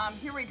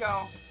 here we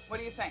go. What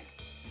do you think?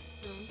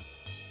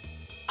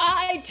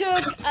 I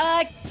took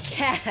a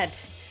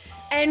cat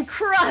and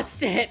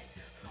crossed it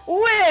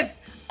with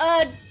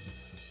a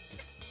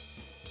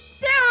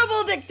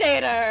terrible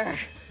dictator.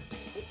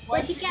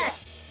 What'd you get?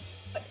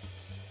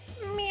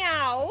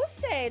 Meow,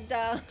 said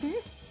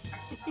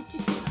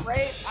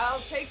Great. I'll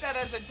take that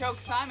as a joke.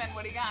 Simon,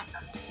 what do you got?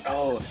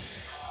 Oh,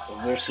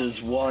 this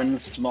is one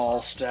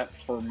small step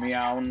for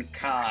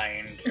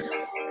meownkind.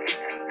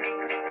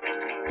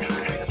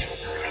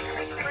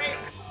 Great.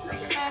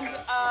 And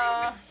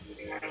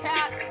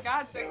Cat,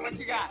 Gotsick, what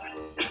you got?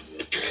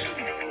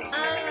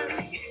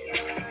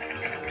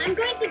 I'm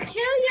going to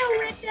kill you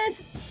with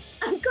this.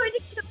 I'm going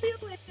to kill you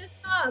with this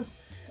dog.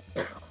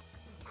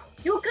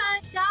 You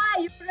can't die.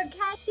 You're a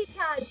catty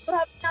cat. You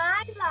have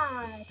 9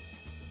 lives.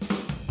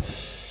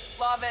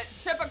 Love it.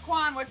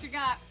 Chippequan, what you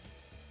got?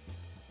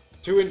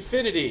 To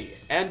infinity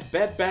and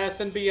Bed Bath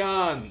and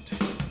Beyond.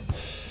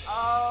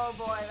 Oh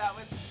boy, that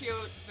was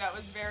cute. That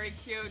was very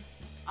cute.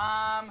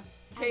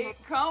 Kate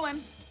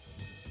Cohen.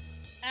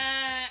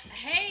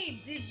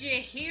 Hey, did you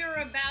hear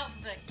about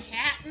the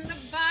cat in the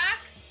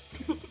box?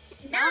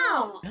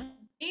 No.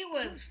 He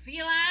was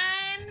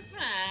feline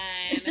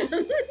fine.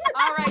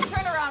 All right,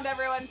 turn around,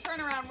 everyone.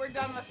 Turn around. We're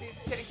done with these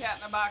kitty cat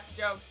in a box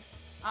jokes.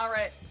 All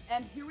right,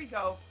 and here we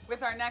go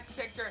with our next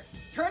picture.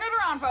 Turn it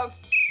around, folks.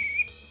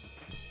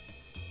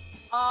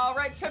 All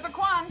right,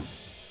 Chippequan,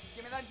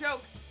 give me that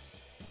joke.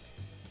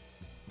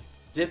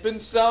 Dippin'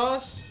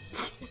 sauce?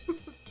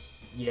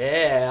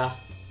 Yeah.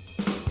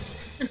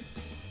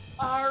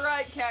 All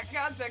right, Cat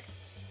Gotsick.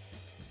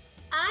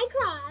 I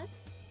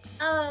crossed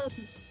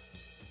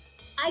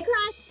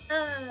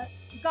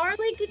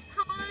garlic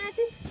pod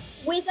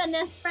with an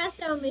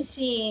espresso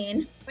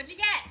machine. What'd you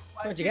get?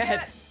 What'd you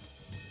get?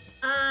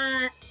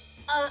 I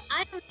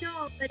don't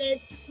know, but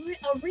it's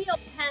a real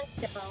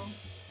pesto.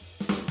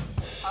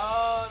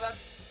 Oh,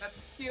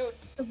 that's cute.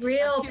 A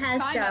real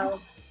That's cute. pesto. Simon.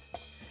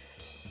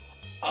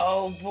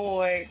 Oh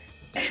boy.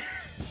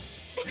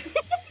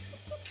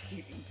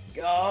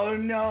 Oh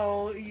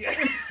no.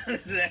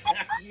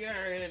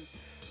 You're in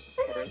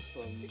for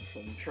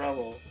some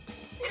trouble.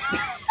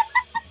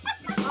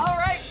 All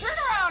right, turn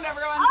around,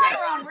 everyone. Turn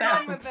around. We're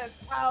done with this.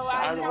 Oh,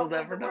 I know. We'll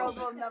never The know. world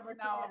will never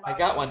know about I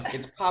got one.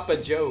 It's Papa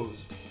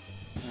Joe's.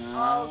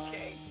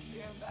 Okay,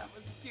 yeah, that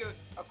was cute,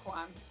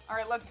 Aucoin. All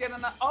right, let's get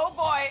in the. Oh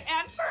boy,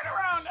 and turn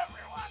around,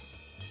 everyone.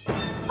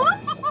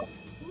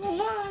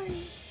 Why?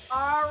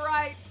 All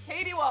right,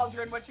 Katie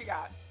Waldron, what you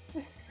got?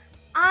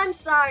 I'm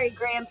sorry,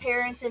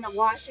 grandparents in a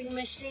washing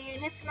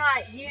machine. It's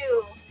not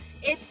you.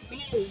 It's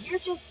me. You're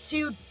just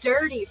too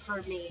dirty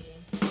for me.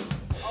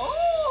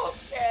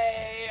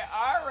 Okay,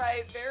 all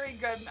right, very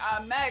good.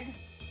 Meg.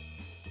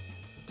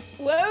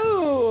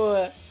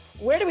 Whoa!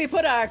 Where do we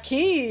put our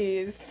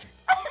keys?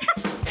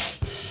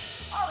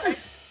 All right,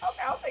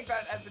 okay, I'll take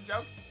that as a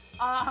joke.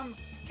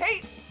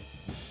 Kate.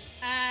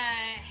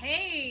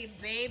 Hey,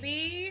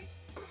 baby.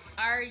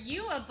 Are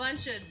you a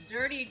bunch of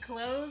dirty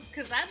clothes?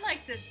 Cause I'd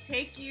like to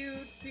take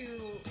you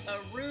to a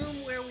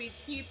room where we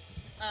keep,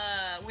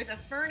 with a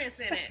furnace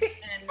in it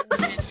and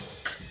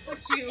put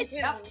you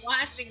in a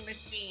washing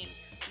machine.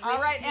 All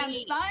right, me. and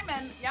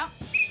Simon. Yep,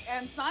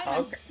 and Simon.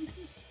 Okay.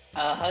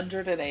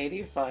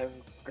 185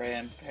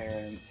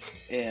 grandparents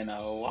in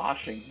a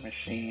washing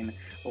machine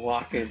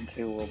walk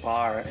into a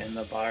bar, and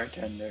the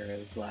bartender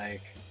is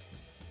like,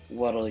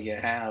 "What'll you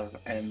have?"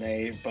 And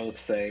they both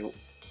say,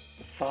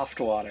 "Soft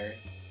water."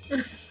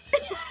 And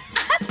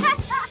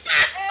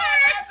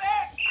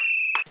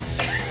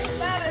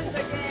that is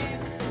the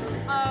game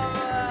of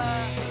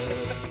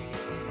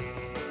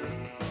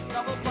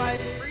double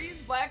blind freeze,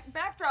 black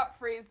backdrop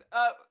freeze.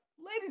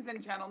 Ladies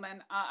and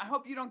gentlemen, I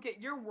hope you don't get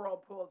your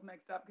whirlpools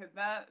mixed up because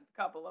that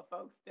couple of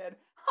folks did.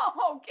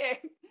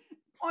 Okay,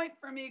 point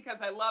for me because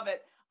I love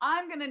it.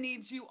 I'm gonna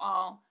need you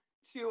all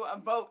to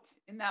vote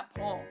in that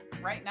poll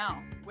right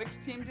now. Which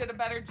team did a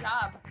better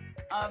job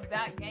of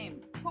that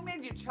game? Who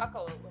made you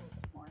chuckle a little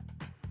bit more?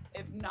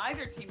 If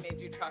neither team made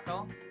you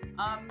chuckle,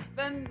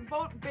 then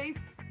vote based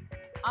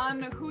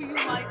on who you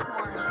like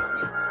more.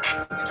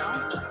 You know?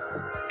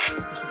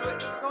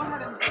 Go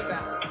ahead and do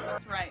that.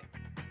 That's right.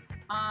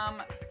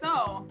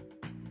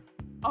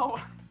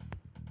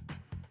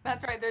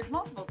 That's right. There's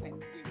multiple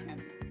things you can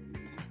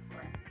use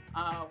for.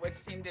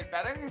 Which team did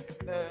better?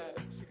 The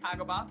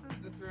Chicago Bosses,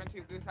 the Through and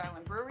Two Goose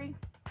Island Brewery.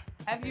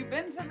 Have you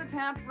been to the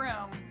tap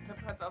room? The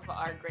pretzels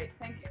are great.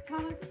 Thank you,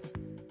 Thomas.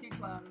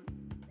 Clune.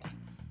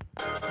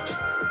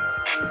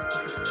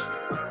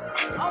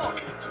 Oh,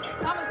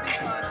 Thomas B.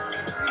 Clune,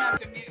 you're gonna have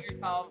to mute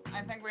yourself.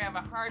 I think we have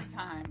a hard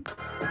time.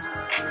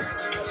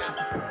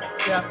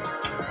 Yeah.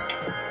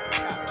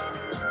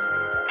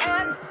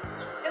 And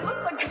it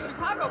looks like the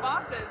Chicago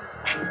Bosses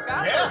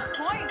got those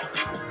points.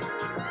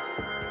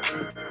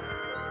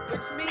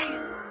 Which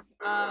means,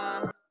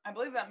 I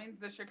believe means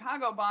the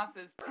Chicago boss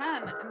is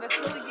 10 and the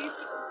Silly Geese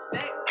is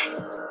 6.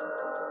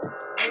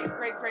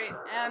 Great.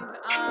 And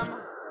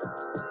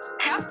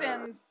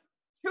captains,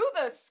 to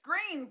the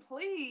screen,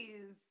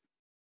 please.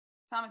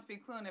 Thomas B.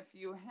 Clune, if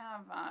you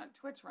have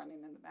Twitch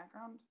running in the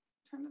background,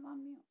 turn it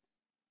on mute.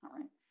 All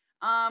right.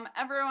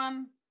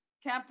 Everyone,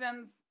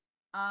 captains,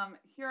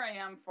 here I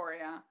am for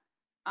you.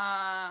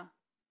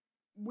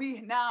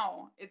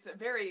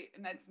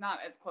 It's not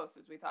as close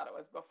as we thought it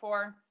was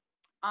before.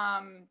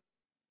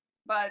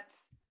 But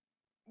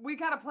we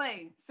got to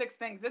play 6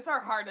 things. It's our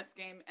hardest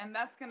game, and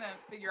that's going to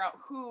figure out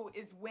who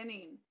is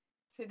winning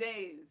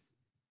today's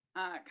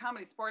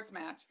comedy sports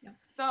match. Yep.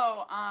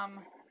 So,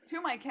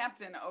 to my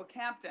captain,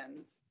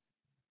 captains,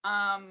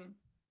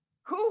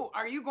 who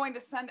are you going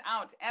to send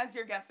out as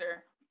your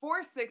guesser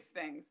for 6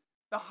 things,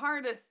 the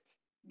hardest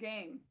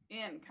game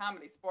in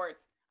comedy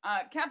sports?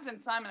 Captain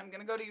Simon, I'm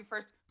going to go to you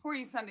first. Who are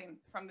you sending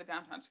from the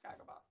downtown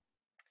Chicago Bosses?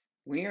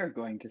 We are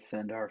going to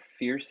send our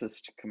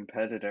fiercest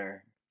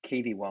competitor,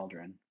 Katie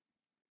Waldron.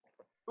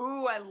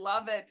 Ooh, I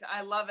love it.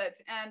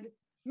 And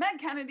Meg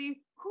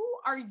Kennedy, who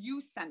are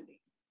you sending?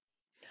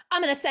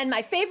 I'm going to send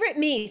my favorite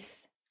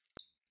Mies.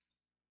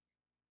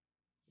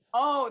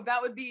 Oh,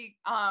 that would be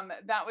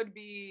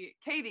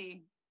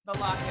Katie, the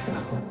Locket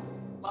House.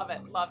 Love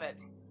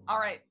it. All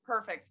right,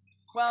 perfect.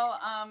 Well,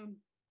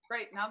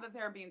 great. Now that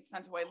they're being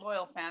sent away,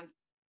 loyal fans,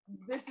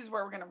 this is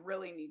where we're going to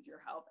really need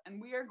your help.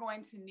 And we are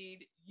going to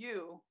need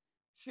you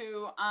to,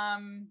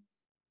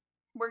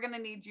 we're going to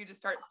need you to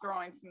start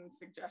throwing some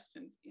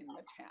suggestions in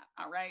the chat.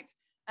 All right.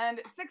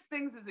 And 6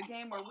 Things is a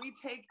game where we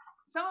take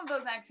some of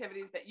those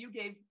activities that you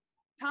gave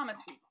Thomas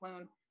B.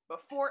 Clune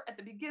before at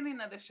the beginning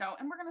of the show,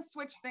 and we're going to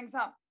switch things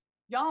up.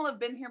 Y'all have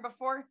been here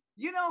before.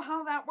 You know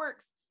how that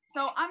works.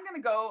 So I'm going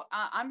to go,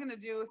 I'm going to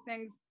do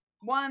things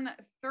 1,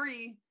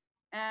 3,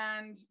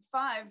 and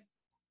 5.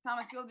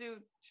 Thomas, you'll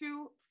do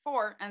 2,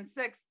 4, and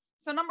 6.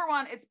 So number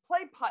 1, it's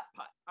play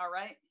putt-putt. All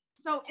right.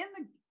 So in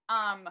the,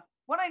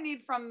 what I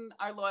need from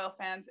our loyal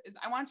fans is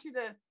I want you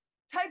to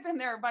type in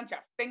there a bunch of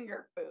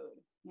finger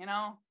food, you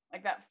know,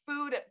 like that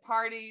food at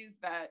parties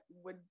that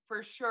would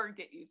for sure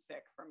get you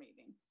sick from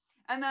eating.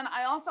 And then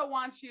I also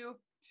want you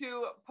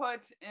to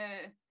put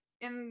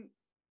in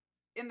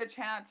the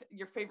chat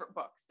your favorite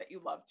books that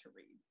you love to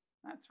read.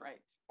 That's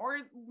right. Or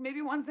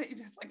maybe ones that you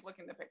just like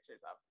looking the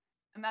pictures of.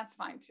 And that's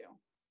fine too.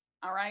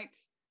 All right.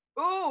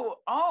 Ooh,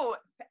 oh,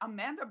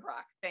 Amanda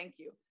Brock, thank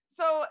you.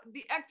 So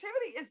the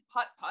activity is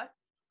putt-putt,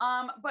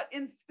 but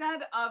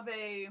instead of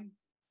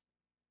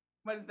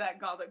what is that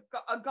called?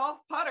 A golf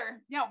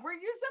putter. Yeah, we're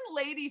using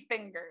lady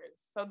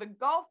fingers. So the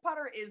golf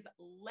putter is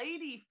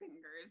lady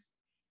fingers.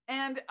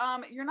 And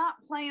you're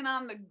not playing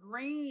on the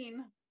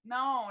green.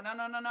 No.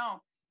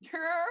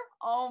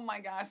 Oh my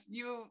gosh,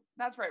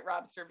 that's right,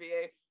 Robster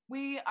VA.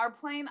 We are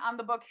playing on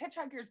the book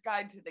Hitchhiker's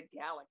Guide to the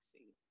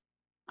Galaxy.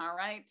 All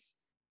right.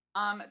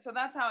 So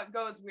that's how it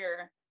goes.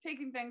 We're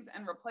taking things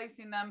and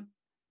replacing them.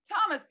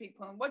 Thomas P.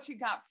 Clune, what you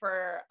got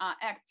for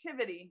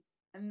activity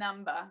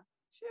number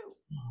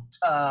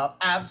 2?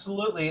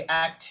 Absolutely.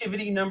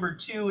 Activity number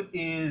 2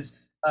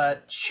 is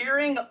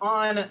cheering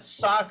on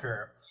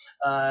soccer.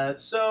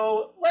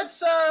 So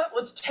let's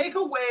take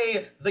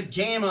away the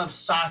game of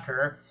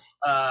soccer,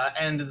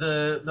 and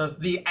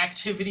the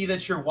activity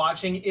that you're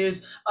watching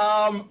is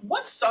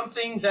what's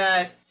something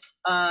that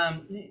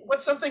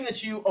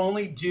you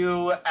only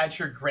do at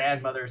your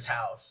grandmother's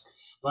house.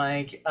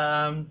 Like get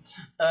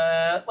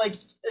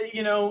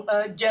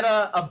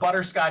a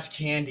butterscotch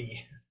candy.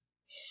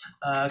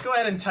 Go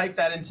ahead and type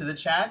that into the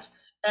chat.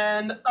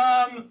 And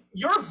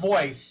your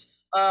voice.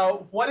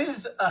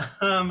 What's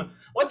a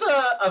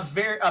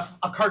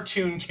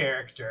cartoon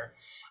character?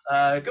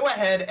 Go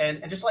ahead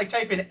and just like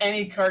type in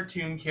any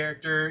cartoon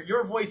character.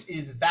 Your voice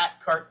is that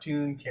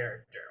cartoon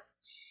character.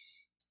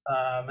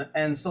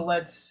 And so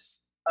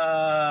let's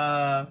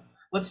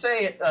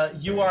say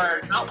you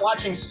are not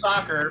watching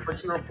soccer,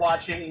 but you're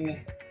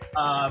watching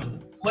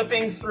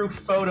flipping through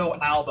photo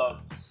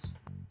albums.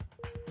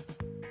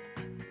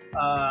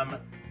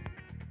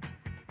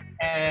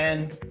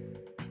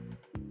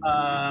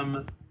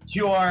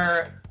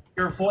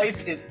 Your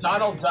voice is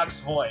Donald Duck's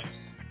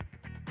voice.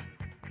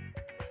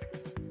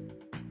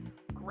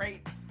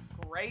 Great.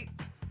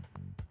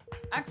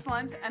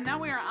 Excellent. And now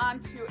we are on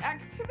to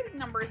activity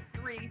number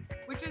 3,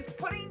 which is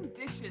putting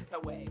dishes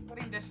away.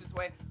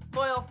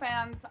 Loyal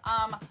fans,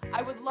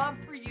 I would love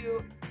for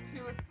you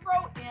to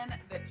throw in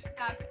the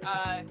chat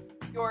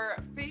your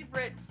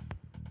favorite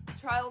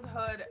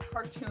childhood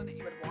cartoon that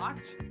you would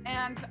watch,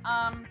 and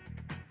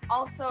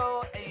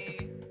also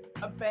a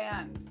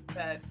band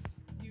that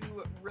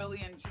you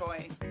really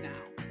enjoy now,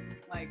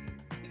 like,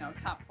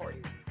 top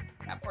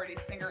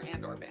 40s singer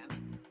and or band.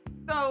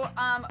 So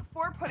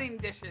for putting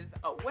dishes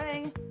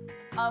away,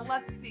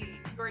 let's see,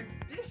 your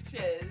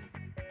dishes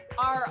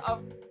are,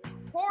 of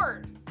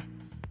course,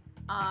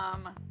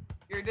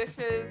 your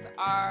dishes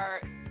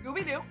are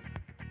Scooby-Doo,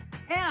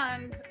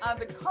 and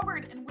the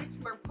cupboard in which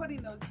you are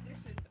putting those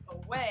dishes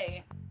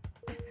away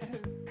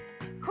is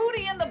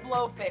Hootie and the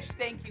Blowfish.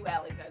 Thank you,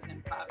 Allie does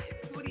improv.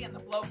 It's Hootie and the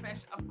Blowfish,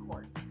 of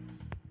course.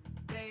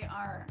 They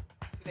are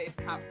today's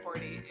top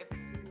 40 if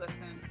you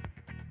listen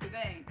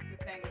today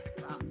to things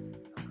from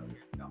several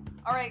years ago.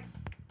 All right,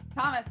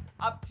 Thomas,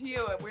 up to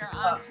you. We're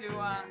on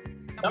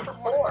to number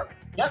 4.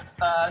 Yep,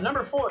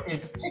 number 4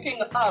 is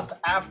picking up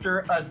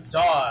after a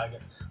dog.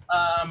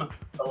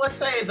 Let's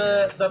say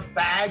the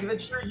bag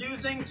that you're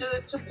using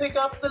to pick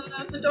up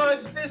the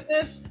dog's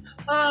business.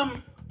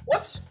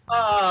 What's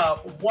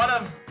one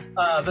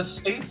of the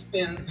states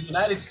in the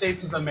United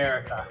States of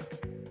America?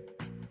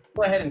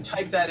 Go ahead and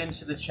type that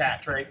into the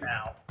chat right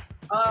now.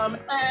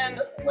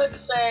 And let's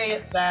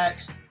say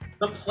that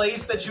the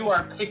place that you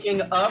are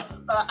picking up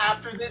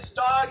after this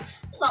dog,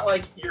 it's not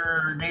like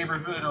your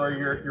neighborhood or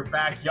your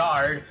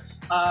backyard.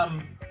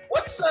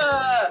 What's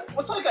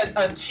like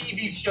a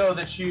TV show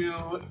that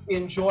you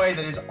enjoy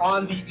that is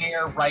on the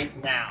air right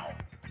now?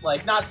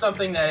 Like, not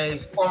something that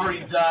is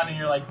already done and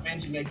you're like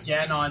binging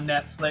again on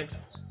Netflix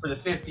for the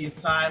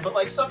 50th time, but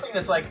like something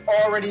that's like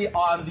already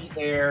on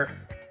the air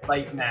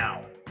right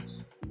now.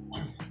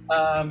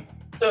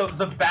 So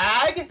the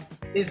bag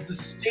is the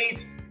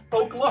state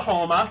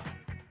Oklahoma,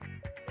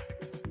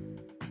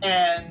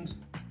 and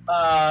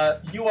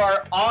you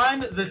are on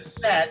the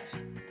set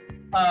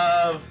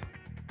of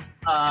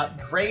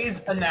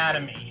Grey's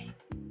Anatomy.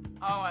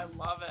 Oh, I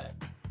love it.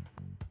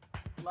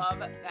 Love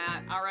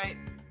that. All right,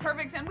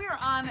 perfect. And we are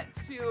on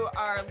to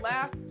our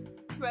last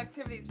 2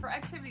 activities. For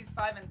activities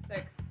 5 and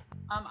 6,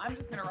 I'm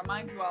just going to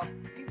remind you all,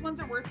 these ones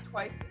are worth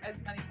twice as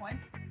many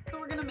points, so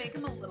we're going to make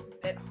them a little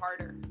bit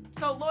harder.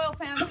 So, loyal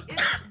fans,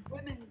 it's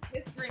Women's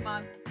History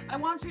Month. I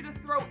want you to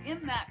throw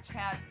in that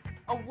chat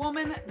a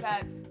woman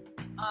that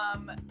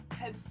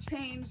has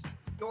changed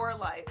your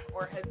life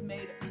or has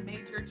made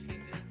major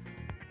changes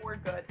for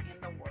good in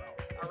the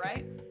world, all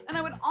right? And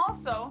I would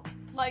also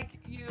like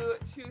you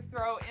to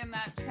throw in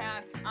that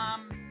chat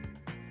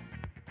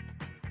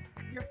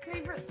your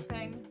favorite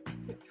thing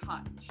to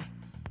touch,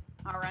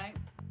 all right?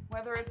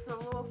 Whether it's a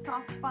little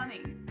soft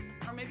bunny,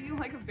 or maybe you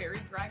like a very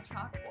dry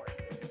chalkboard.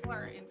 Some people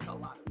are into a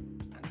lot of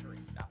sensory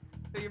stuff.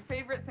 So your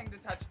favorite thing to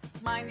touch,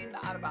 minding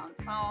the out of bounds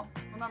foul.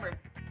 Remember,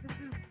 this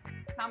is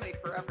comedy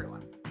for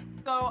everyone.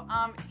 So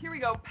here we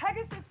go.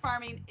 Pegasus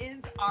farming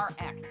is our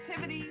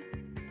activity.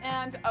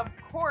 And of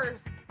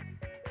course,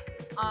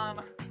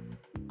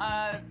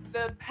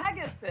 the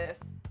Pegasus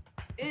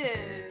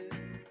is,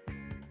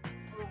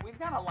 we've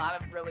got a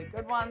lot of really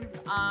good ones.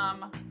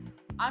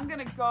 I'm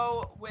gonna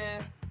go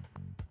with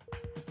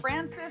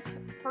Francis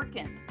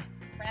Perkins.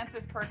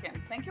 Francis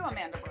Perkins. Thank you,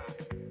 Amanda Brock,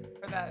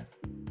 for that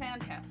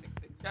fantastic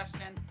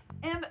suggestion.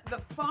 And the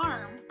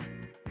farm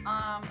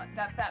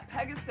that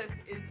Pegasus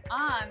is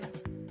on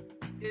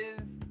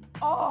is,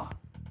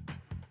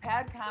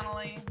 Pat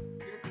Connolly,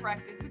 you're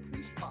correct, it's a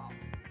koosh ball.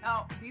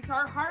 Now, these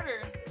are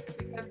harder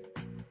because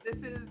this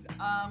is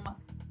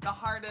the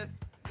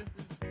hardest,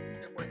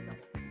 they're worth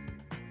it.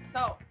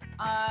 So,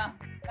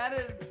 that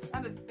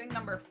is thing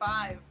number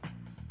 5,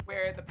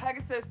 where the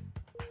Pegasus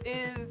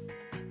is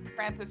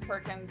Francis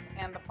Perkins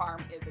and the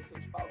farm is a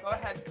koosh ball. Go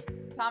ahead,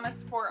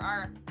 Thomas, for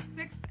our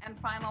 6th and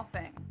final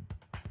thing.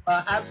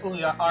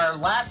 Absolutely. Our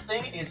last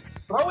thing is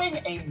throwing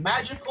a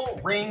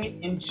magical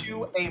ring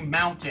into a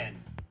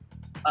mountain.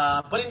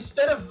 But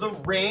instead of the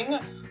ring,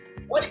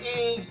 what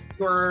is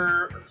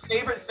your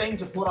favorite thing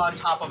to put on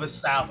top of a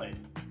salad?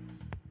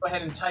 Go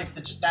ahead and type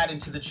that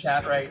into the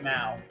chat right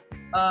now.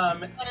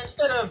 And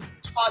instead of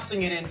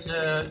tossing it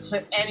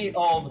into any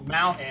old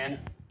mountain,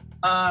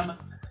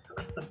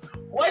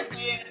 what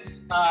is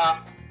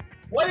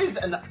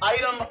an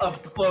item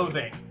of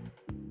clothing?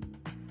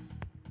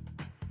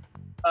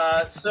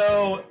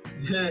 So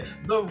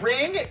the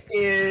ring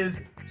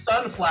is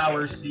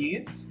sunflower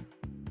seeds.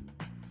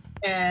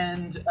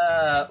 And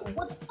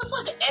what's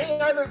like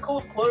any other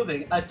cool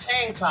clothing? A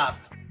tank top.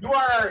 You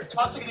are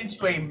tossing it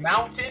into a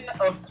mountain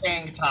of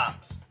tank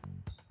tops.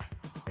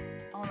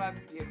 Oh,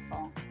 that's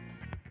beautiful.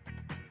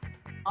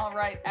 All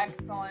right,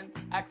 excellent,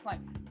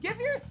 excellent. Give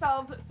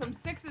yourselves some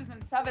 6s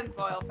and 7s,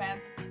 loyal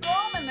fans.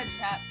 Throw them in the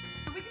chat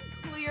so we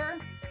can clear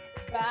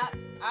that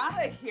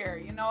out of here.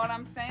 You know what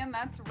I'm saying?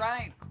 That's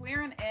right,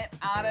 clearing it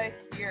out of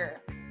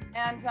here.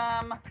 And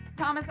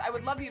Thomas, I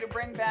would love you to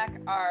bring back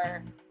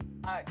our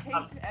Kate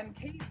and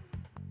Kate.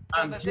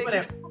 I'm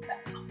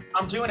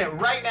doing it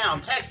right now.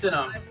 I'm texting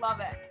them. I love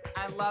it.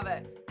 I love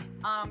it.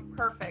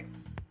 Perfect.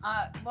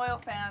 Loyal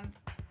fans,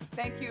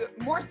 thank you.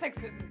 More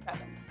 6s and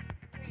 7s.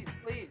 Please,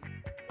 please.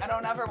 I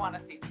don't ever want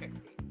to see chickpeas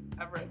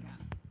ever again.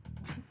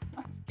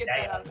 Let's get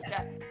that out of the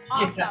chat.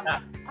 Awesome.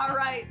 Yeah. All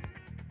right.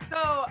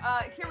 So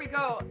here we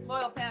go,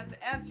 loyal fans.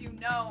 As you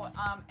know,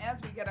 as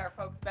we get our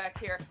folks back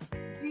here,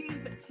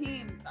 these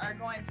teams are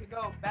going to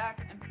go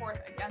back and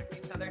forth against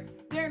each other.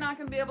 They're not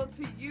going to be able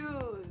to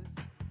use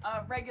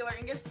regular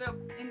English.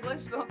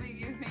 They'll be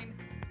using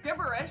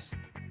gibberish,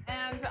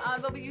 and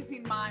they'll be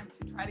using mime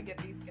to try to get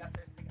these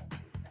guessers to guess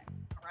these things.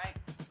 All right.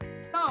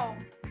 So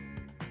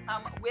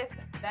with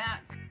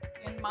that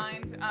in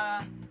mind,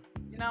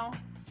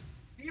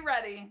 be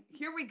ready.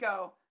 Here we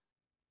go.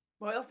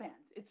 Loyal fans,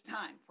 it's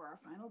time for our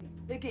final game,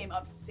 the game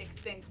of 6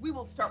 things. We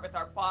will start with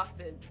our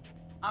bosses.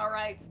 All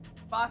right,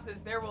 bosses,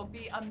 there will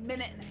be a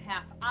minute and a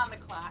half on the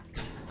clock.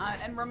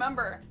 And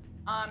remember,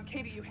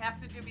 Katie, you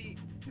have to be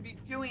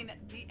doing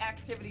the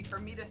activity for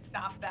me to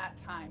stop that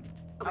time.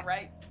 Okay. All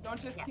right? Don't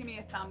just give me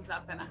a thumbs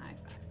up and a high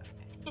five.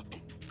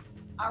 Okay.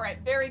 All right,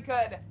 very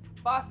good.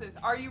 Bosses,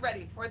 are you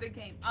ready for the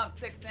game of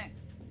 6 things?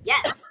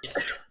 Yes. Yes.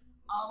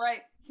 All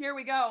right, here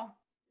we go.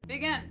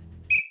 Begin.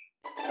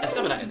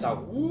 Semana is a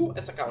woo,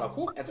 it's a gala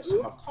who, it's a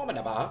sum of common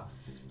about.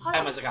 Hold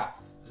on. I'm a guy.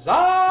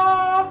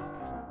 Za!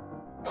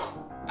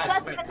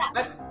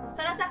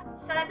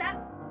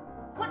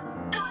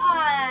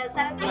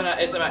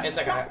 Semana is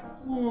a guy.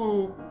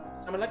 Woo.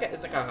 I'm like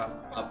it's a gaga.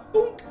 A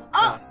boom.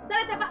 Oh,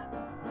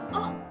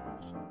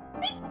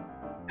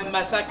 And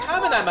my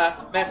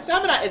sakamana, my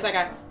stamina is like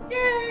a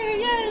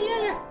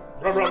yeah.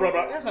 Blah blah blah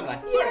blah. That's something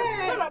like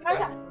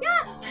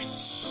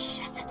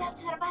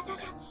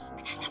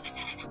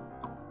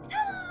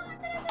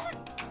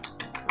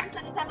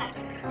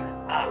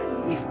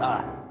Is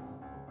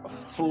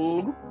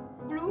flunk.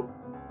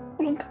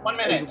 1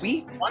 minute.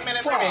 We 1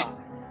 minute for me.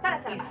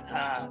 is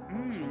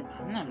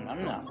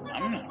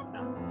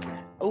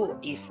oh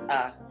is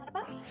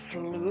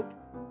floop.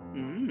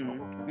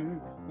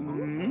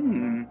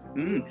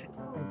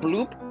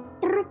 Bloop,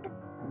 broop,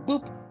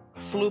 boop,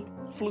 floop,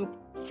 floop,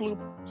 floop,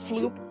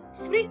 floop.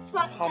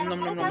 Hum num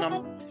num num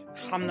num.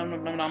 Hum num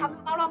num num num.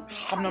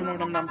 Hum num num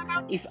num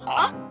num. Is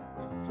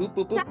boop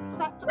boop boop.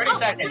 30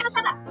 seconds.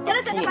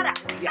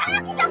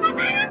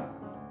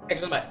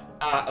 excuse me.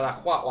 La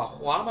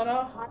hua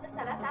mana.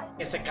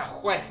 It's a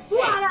kahue.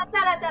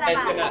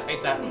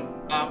 It's a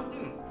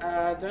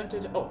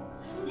oh,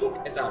 fluke.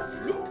 It's a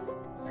fluke.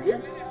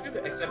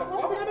 It's a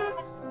mana.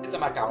 It's a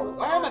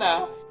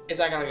macawamana. It's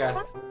a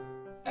gaga.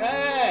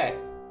 Hey.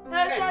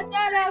 10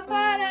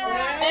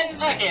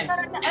 seconds.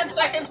 10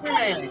 seconds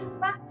remaining.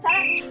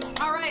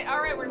 All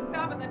right, we're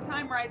stopping the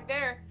time right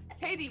there.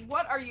 Katie,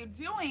 what are you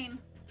doing?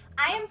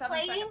 I am 7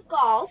 playing seconds.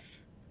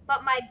 golf,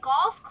 but my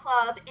golf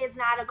club is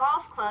not a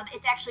golf club.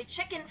 It's actually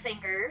chicken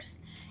fingers.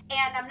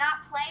 And I'm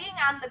not playing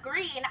on the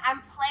green.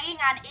 I'm playing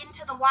on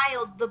Into the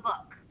Wild, the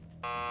book.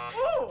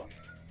 Ooh.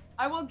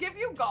 I will give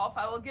you golf.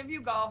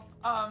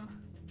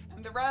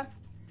 And the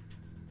rest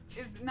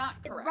is not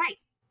Is correct. right.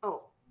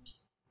 Oh.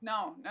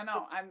 No.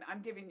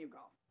 I'm giving you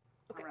golf.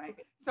 Okay, All right.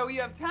 okay. So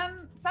you have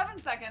 7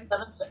 seconds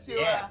 7 seconds, to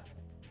yeah.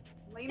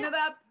 lean it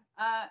up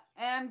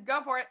and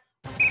go for it.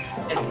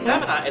 It's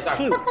stamina. It's a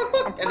and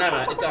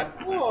it's a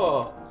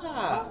oh.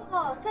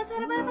 Oh,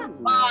 sasarababa.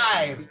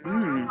 5,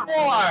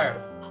 4,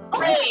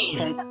 3,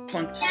 Plunk,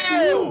 plunk.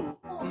 2,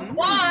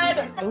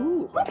 1.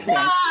 Oh, plunk.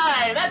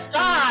 Bye. That's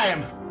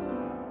time.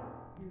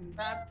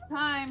 That's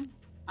time.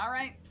 All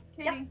right,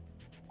 Katie,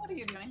 what are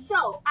you doing?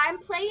 So I'm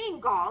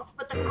playing golf,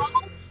 but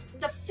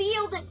the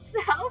field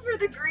itself, or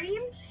the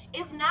green,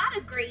 is not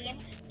a green.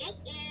 It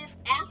is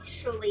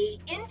actually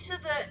into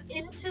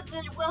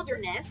the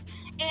wilderness.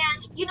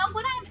 And you know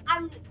what?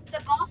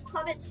 The golf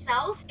club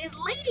itself is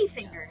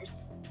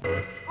ladyfingers.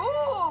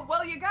 Ooh,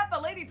 well, you got the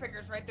lady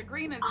figures right. The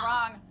green is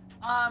wrong.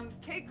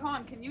 Kate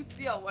Cohen, can you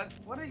steal?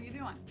 What are you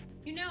doing?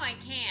 You know I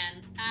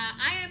can.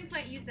 I am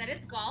playing. You said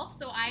it's golf,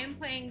 so I am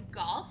playing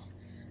golf.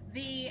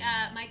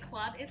 My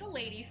club is a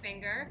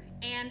ladyfinger,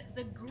 and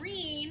the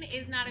green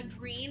is not a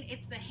green.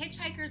 It's the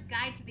Hitchhiker's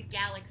Guide to the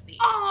Galaxy.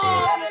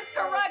 Oh, that is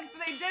correct.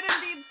 They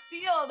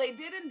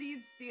did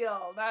indeed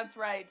steal. That's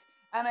right.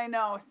 And I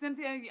know,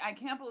 Cynthia, I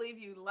can't believe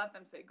you let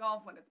them say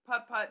golf when it's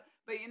putt-putt.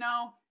 But you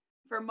know,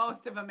 for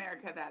most of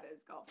America, that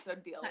is golf. So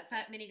deal with it.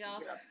 Putt-putt, mini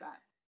golf. You're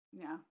upset.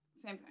 Yeah,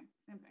 same thing,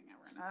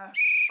 everyone.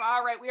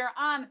 All right, we are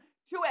on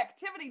to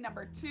activity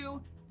number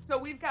 2. So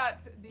we've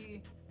got the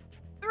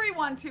 3,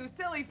 1, 2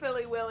 silly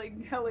Philly Willy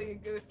Gilly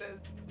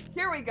Gooses.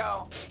 Here we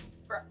go.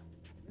 For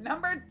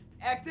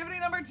activity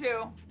number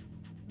 2.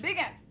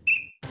 Begin.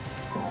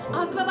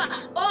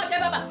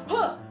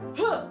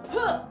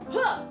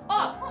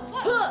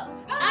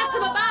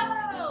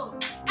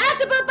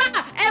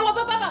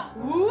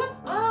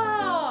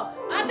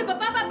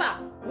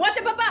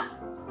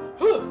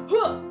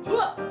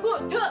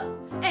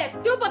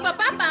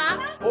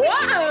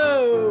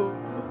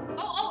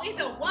 Oh, it's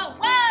a whoa,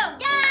 whoa,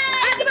 yeah!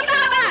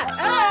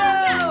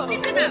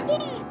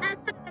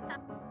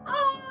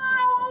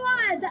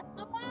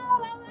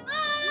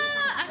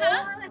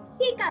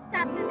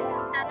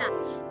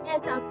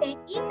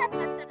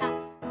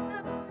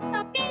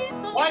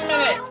 One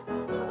minute.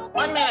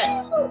 1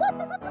 minute.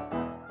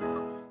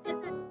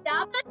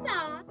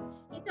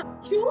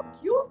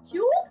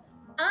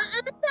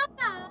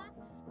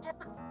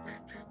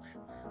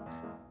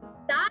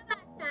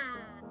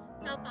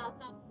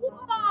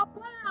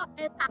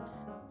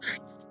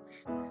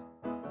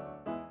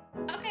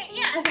 Okay,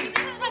 yeah.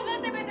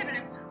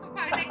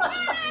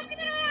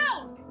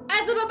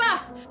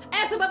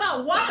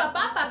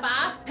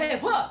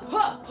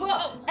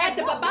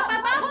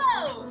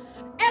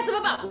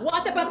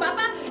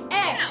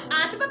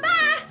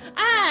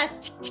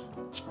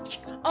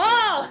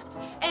 Oh,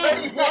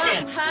 30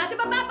 seconds.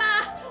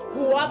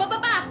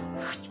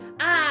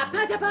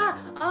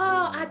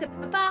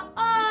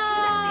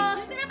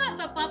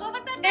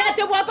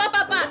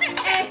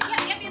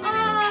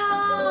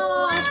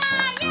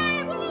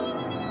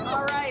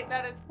 All right,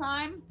 that is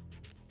time.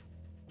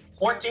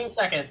 14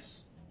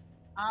 seconds.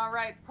 All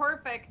right,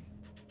 perfect.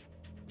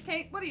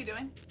 Kate, what are you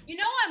doing? You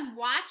know, I'm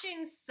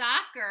watching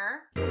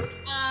soccer,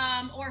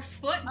 or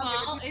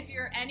football if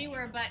you're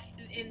anywhere but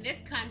in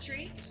this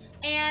country.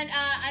 And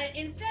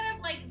instead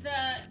of like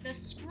the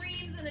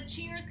screams and the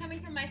cheers coming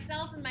from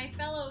myself and my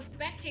fellow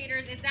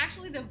spectators, it's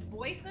actually the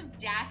voice of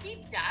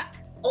Daffy Duck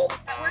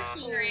that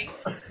we're hearing.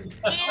 And,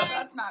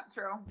 That's not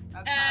true.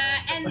 That's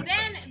not and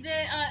then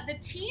the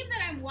team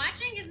that I'm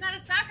watching is not a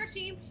soccer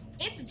team.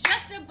 It's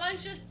just a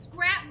bunch of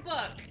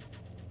scrapbooks.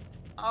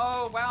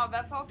 Oh, wow,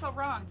 that's also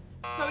wrong.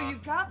 So you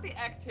got the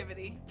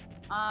activity,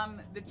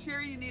 the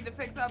cheer you need to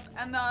fix up,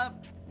 and the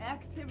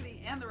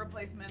activity and the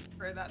replacement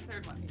for that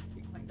third one needs to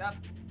be cleaned up.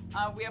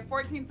 We have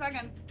 14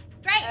 seconds.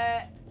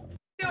 Great.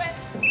 Do it.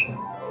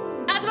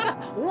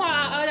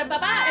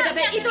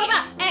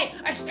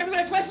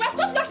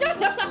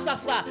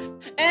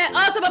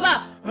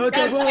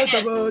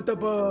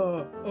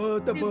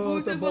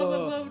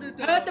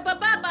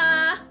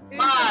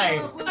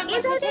 Five, 4,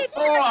 3, 2,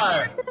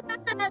 1.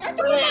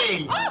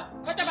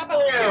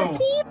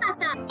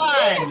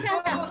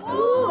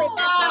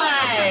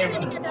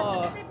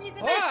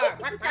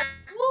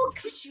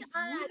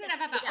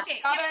 Okay.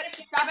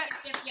 Stop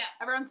it. Yep.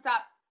 Everyone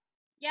stop.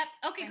 Yep.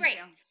 Okay, Thank great.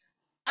 you.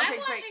 I'm Okay,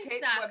 great. watching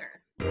Kate,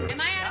 soccer. Am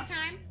I out of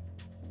time?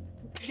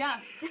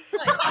 Yes.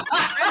 Good.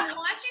 I'm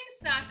watching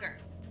soccer.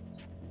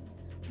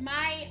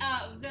 My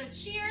the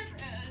cheers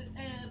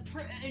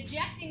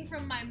ejecting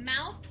from my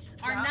mouth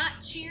are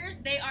not cheers.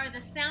 They are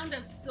the sound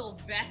of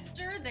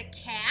Sylvester the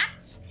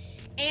cat.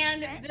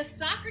 And the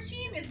soccer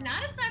team is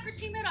not a soccer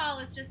team at all.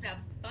 It's just a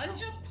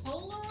bunch of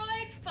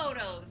Polaroid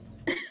photos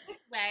with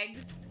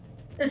legs.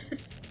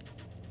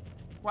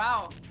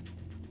 Wow.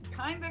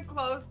 Kind of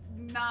close,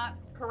 not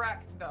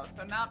correct though,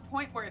 so not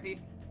point worthy.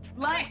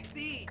 Let's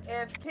see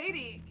if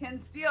Katie can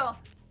steal.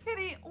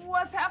 Katie,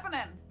 what's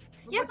happening?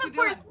 Yes, What you of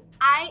course. doing?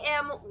 I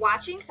am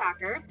watching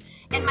soccer,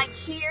 and my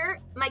cheer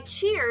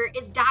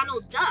is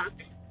Donald Duck.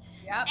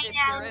 Yep, it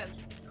sure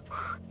is.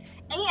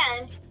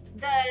 And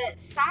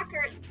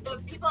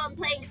the people I'm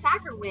playing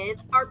soccer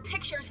with are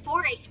pictures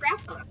for a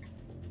scrapbook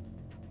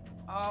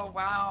Oh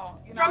wow.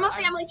 You know, from a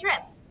family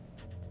trip.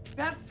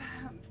 That's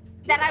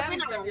That I that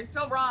went being said, on. You're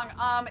still wrong.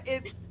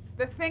 It's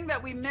the thing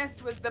that we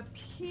missed was the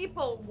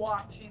people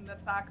watching the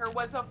soccer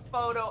was a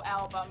photo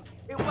album.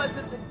 It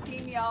wasn't the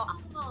team yell.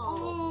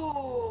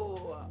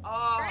 Ooh.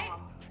 Oh. Right.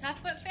 Tough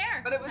but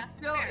fair. But it was Tough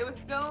but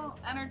still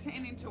fair.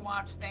 entertaining to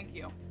watch. Thank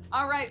you.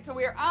 All right, so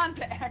we're on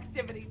to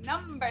activity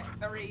number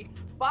 3.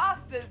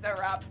 Bosses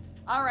are up.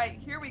 All right,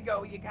 here we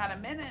go. You got a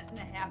minute and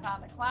a half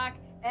on the clock,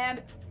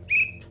 and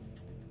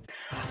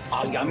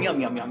Oh, yum, yum,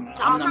 yum, yum.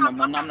 Nom, nom,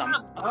 nom, nom,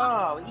 nom.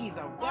 Oh, he's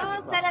a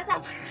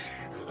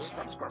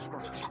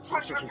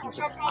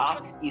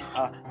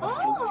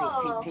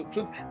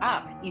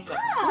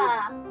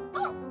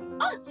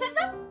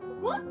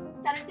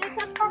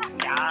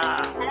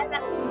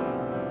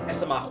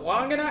Essa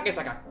mahuangana is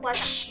like a.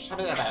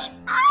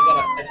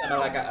 It's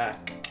like a.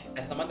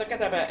 Essa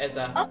mandakadaba is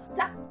a.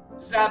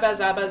 Zaba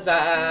zaba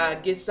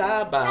zagi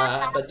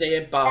zaba, but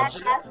they bounce.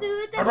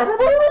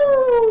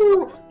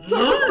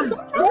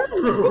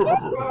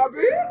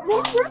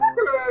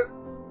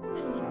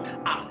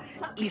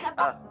 He's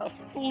a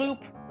floop.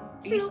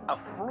 He's a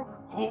floop.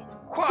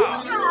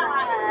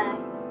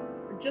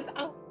 Just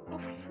a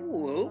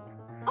floop.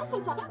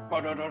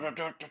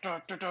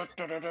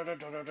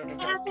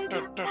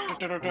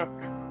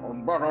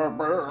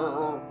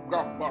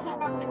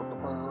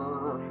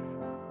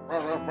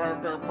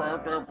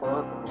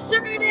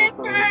 Sugar dip,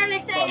 burn,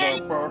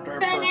 excited.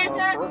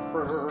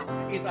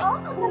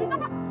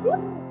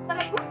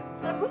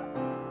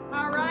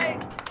 all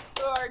right,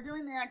 so we're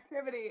doing the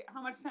activity.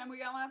 How much time we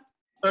got left?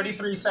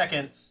 33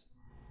 seconds.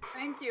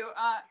 Thank you.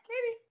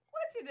 Katie,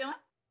 what you doing?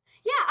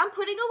 Yeah, I'm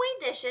putting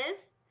away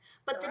dishes,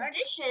 but Correct. the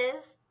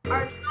dishes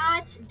are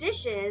not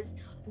dishes.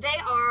 They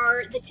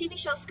are the TV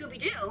show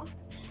Scooby-Doo,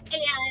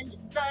 and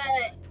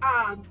the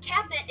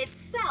cabinet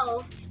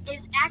itself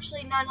is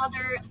actually none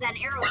other than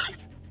Aerosmith.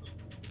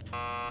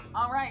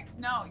 All right,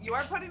 no, you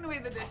are putting away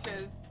the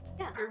dishes.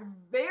 Yeah. You're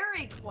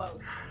very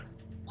close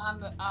on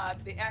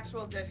the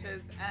actual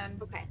dishes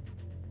and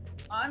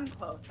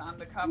unclose on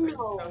the cupboard.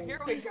 No. So here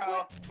we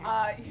go.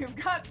 You've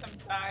got some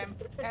time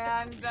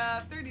and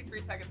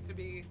 33 seconds to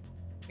be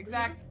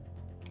exact.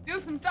 Do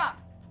some stuff.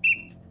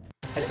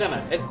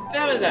 Sama,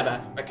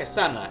 zaba, porque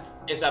sana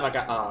is like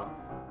a.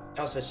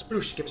 Also,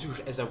 splush,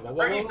 is a.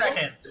 30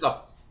 seconds.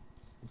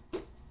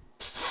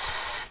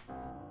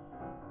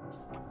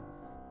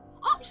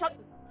 Oh, shut.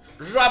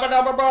 He's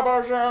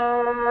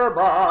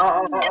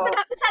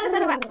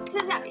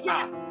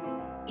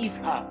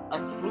a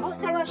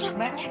floop.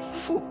 Smash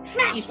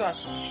foop. He's a.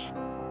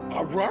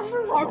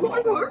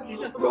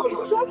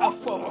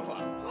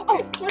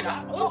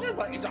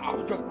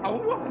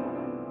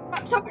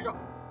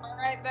 All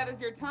right, that is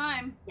your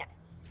time. Yes.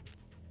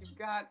 You've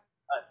got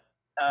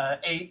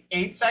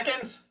 8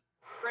 seconds.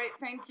 great.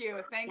 Thank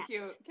you. Thank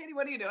you. Katie,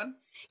 what are you doing?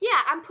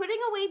 Yeah, I'm putting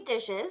away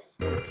dishes,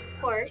 of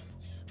course,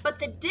 but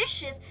the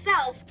dish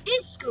itself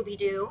is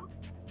Scooby-Doo.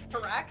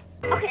 Correct.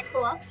 Okay,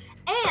 cool.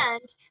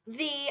 And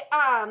the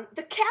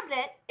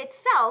cabinet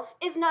itself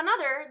is none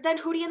other than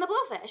Hootie and the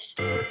Blowfish.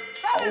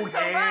 That is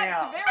correct.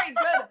 yeah. Very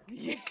good.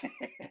 Yeah.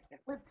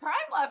 With time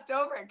left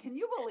over, can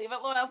you believe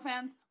it, loyal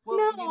fans? Well,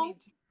 No. you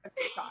need to at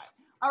this time.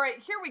 All right,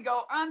 here we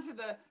go. On to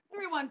the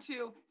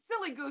 312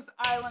 Silly Goose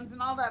Islands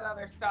and all that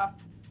other stuff.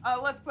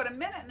 Let's put a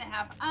minute and a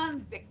half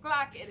on the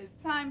clock. It is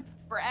time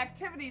for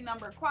activity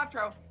number 4.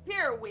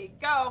 Here we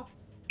go.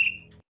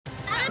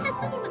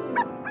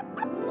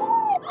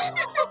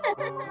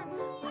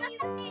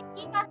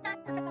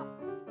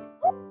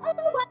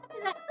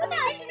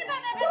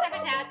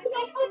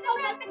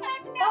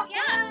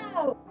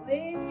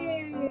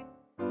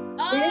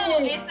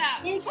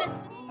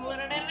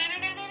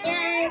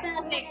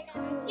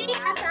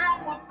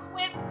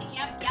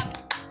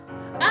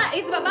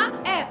 Isa baba,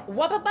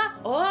 wababa,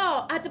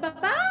 oh, ata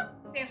baba,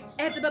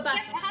 ata baba,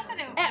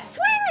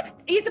 fling,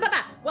 isa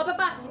baba,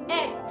 wababa,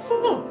 fu,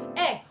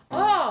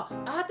 oh,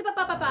 ata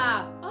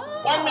baba,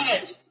 oh. 1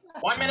 minute.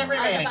 1 minute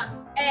remaining.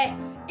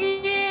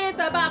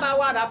 Isa baba,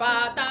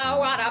 wadaba, da,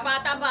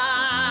 wadaba, da,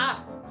 ba.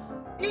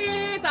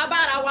 Isa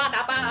baba,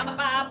 wadaba,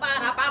 ba, ba,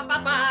 da, ba, ba,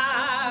 ba.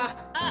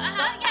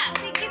 Yeah,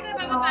 see, Kisa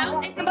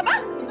Baba. Isa Baba.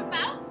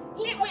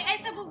 See, wait,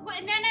 Isa Baba.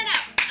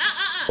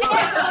 No.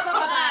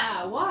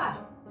 What?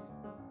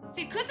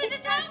 See, Kusa to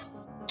town?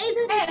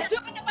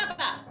 Super the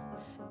baba.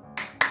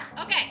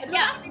 Okay,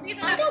 yeah, see,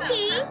 Kisa Baba.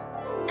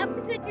 Oh,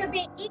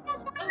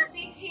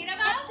 see, Tina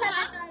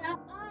Baba?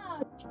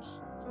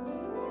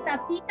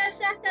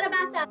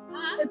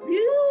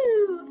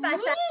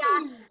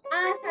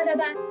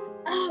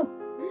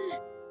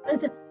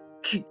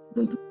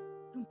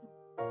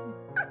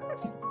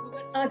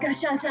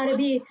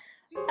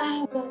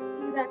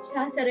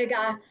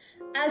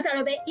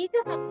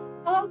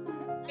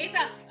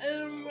 Isa.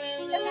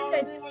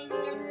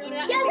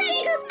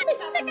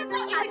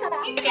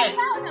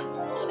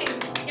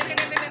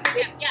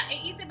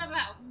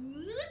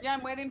 Yeah,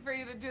 I'm waiting for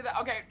you to do that.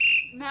 Okay,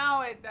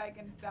 now I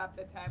can stop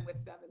the time with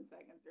 7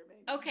 seconds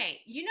remaining.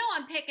 Okay, you know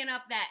I'm picking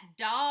up that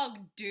dog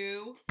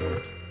do.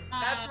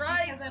 That's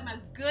right. Because I'm a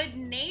good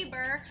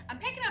neighbor. I'm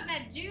picking up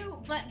that do,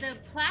 but the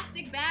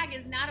plastic bag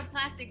is not a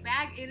plastic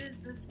bag. It is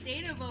the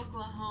state of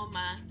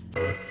Oklahoma.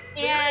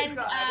 And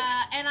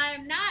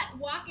I'm not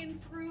walking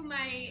through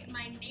my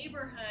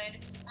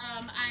neighborhood.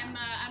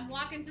 I'm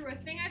walking through a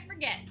thing I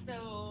forget.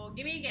 So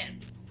give me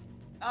again.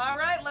 All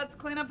right, let's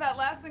clean up that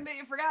last thing that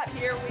you forgot.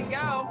 Here we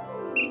go.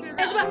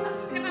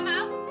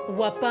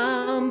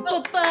 Wapam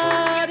ba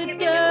ba da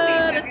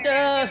da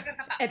da.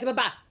 It's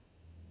baba.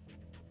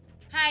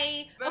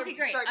 Hi. Okay,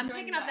 great. Start I'm doing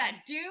picking up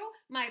that do.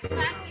 My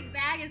plastic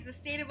bag is the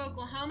state of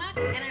Oklahoma,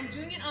 and I'm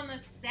doing it on the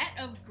set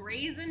of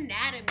Grey's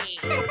Anatomy.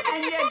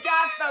 And you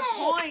got the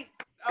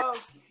points.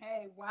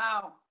 Okay,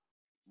 wow.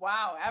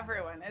 Wow,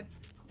 everyone, it's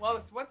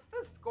close. What's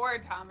the score,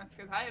 Thomas?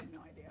 Because I have no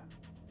idea.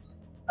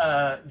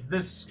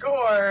 The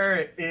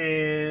score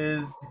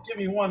is, give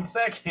me 1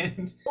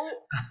 second.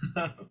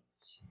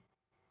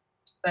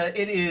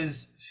 It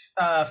is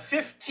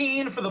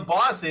 15 for the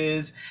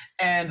bosses,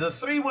 and the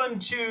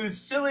 312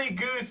 Silly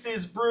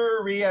Goose's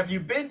Brewery. Have you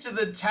been to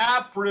the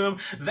tap room?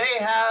 They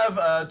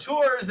have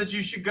tours that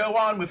you should go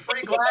on with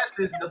free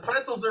glasses. The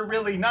pretzels are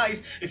really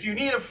nice. If you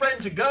need a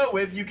friend to go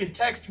with, you can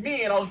text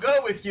me and I'll go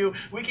with you.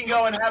 We can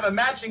go and have a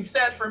matching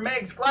set for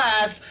Meg's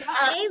glass.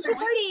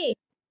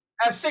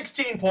 Have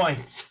 16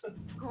 points.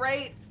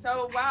 Great.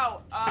 So,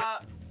 wow.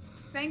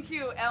 Thank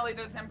you, Ellie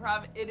Does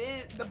Improv.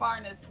 The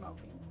barn is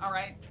smoking, all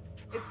right?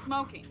 It's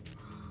smoking.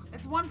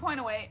 It's 1 point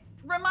away.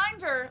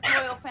 Reminder,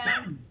 loyal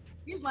fans,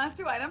 these last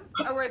 2 items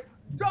are worth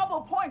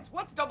double points.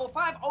 What's double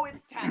 5? Oh,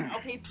 it's 10.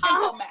 Okay,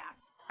 simple math.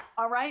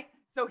 All right,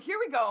 so here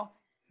we go.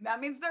 That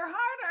means they're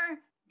harder.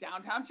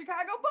 Downtown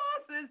Chicago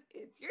bosses,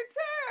 it's your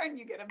turn.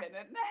 You get a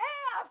minute and a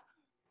half.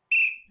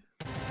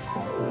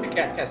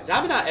 Because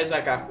Zamina is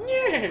like a...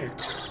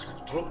 It's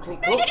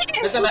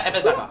like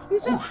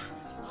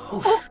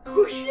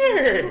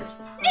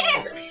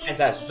and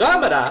the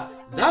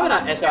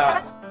Zamina is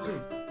a...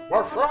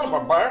 What's wrong, my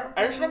bear?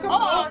 It's like a...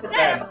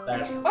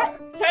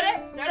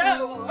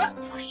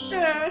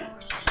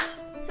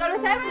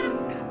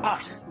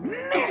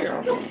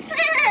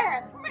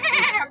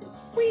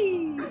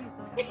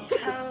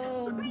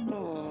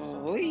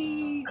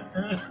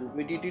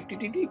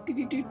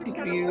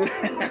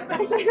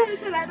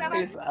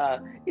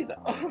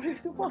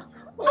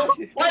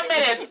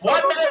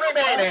 One minute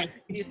remaining.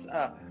 It's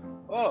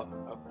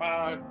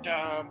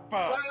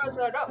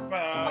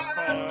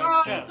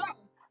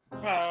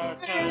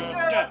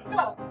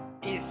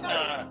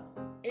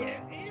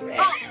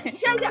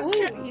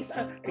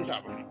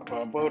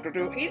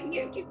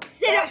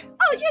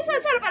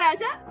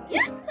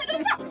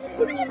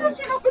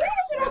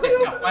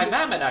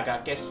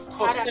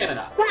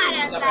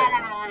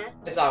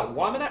It's a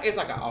wamina, it's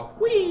like a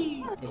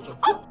whee.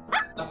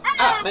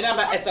 Mi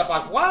nombre es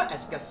Aucoin,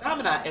 es que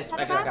Samana es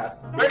Megaga.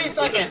 30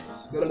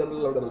 seconds. I'm assuming that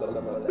you're doing the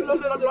thing.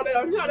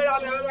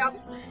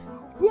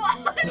 Yep.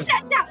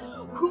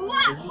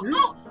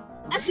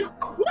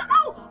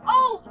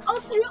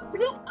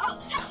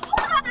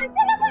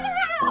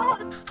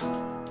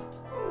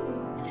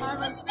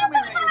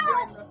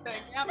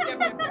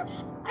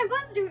 I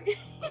was doing.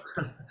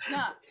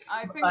 No,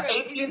 I think we have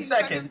 18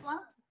 seconds.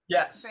 left.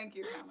 Yes. Thank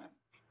you, Thomas.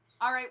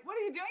 All right, what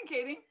are you doing,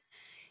 Katie?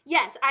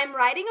 Yes, I'm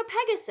riding a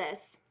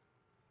Pegasus,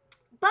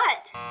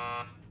 but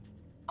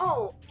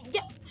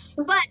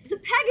but the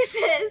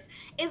Pegasus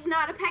is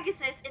not a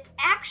Pegasus. It's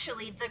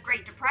actually the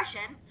Great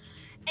Depression,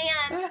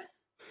 and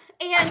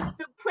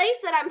the place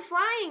that I'm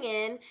flying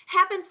in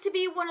happens to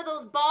be one of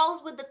those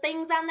balls with the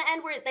things on the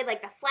end where they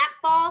like the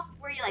slap ball,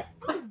 where you like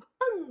boom,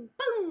 boom,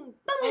 boom,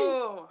 boom.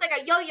 Oh, It's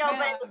like a yo-yo,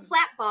 but it's a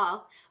slap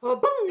ball. Oh,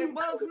 boom.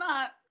 well, it's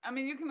not. I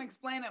mean, you can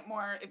explain it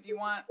more if you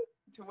want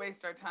to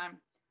waste our time.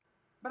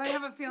 But I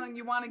have a feeling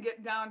you want to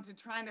get down to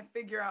trying to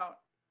figure out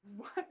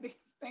what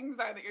these things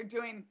are that you're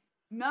doing,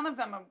 none of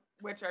them of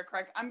which are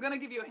correct. I'm going to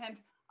give you a hint.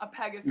 A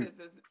Pegasus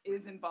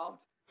is involved.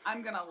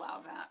 I'm going to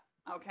allow that.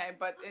 Okay,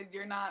 but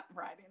you're not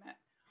riding it.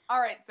 All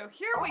right, so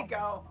here we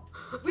go.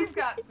 We've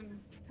got some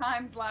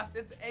times left.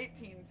 It's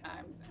 18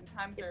 times, and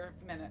times are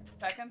minutes.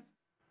 Seconds?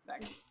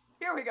 Seconds.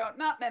 Here we go,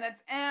 not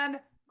minutes.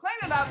 And clean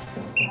it up.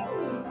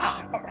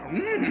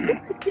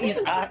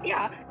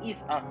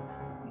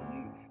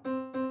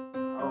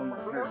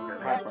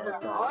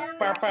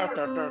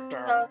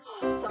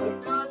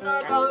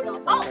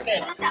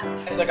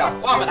 It's like a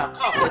wamina,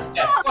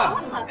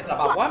 it's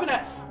about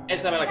wamina,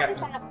 it's like a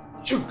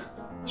chunk.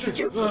 4,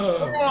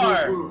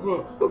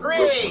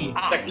 3,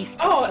 Like,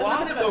 oh,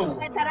 One.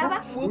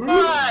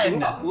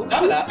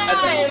 Samana,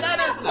 That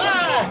is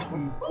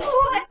long.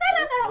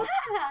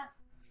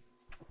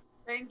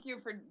 Thank you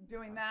for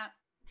doing that,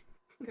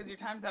 because your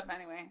time's up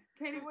anyway.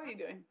 Katie, what are you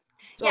doing?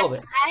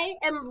 Yes, I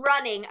am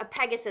running a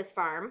Pegasus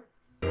farm.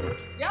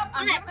 Yep,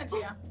 I'm giving it to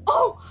you.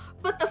 Oh,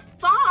 but the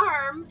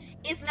farm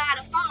is not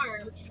a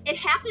farm. It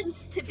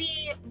happens to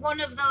be one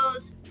of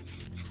those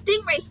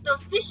stingray,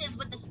 those fishes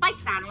with the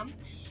spikes on them.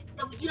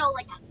 You know,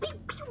 like a pew,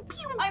 pew,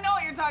 pew. I know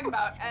what you're talking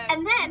about.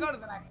 And then go to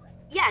the next thing.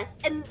 Yes,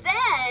 and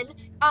then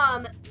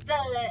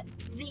the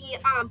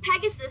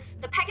Pegasus,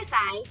 the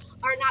Pegasi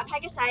are not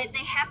Pegasi.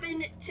 They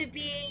happen to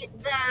be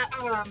the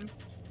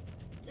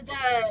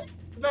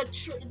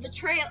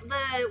trail.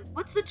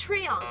 What's the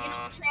trail? You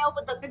know, the trail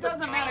with the. It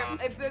doesn't matter.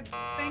 It's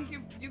thank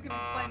you. You can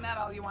explain that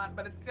all you want,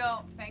 but it's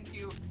still thank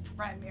you,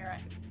 Brian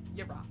Mira.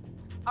 You're wrong.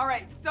 All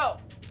right, so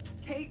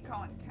Kate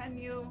Cohen, can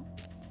you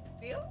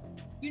steal?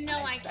 You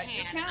know I bet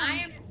you can. I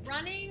am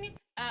running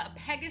a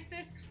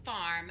Pegasus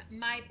farm.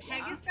 My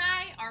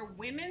Pegasi are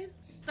women's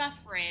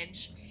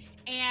suffrage,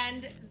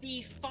 and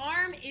the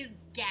farm is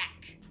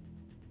GAC.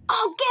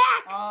 Oh,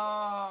 GAC!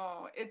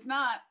 Oh, it's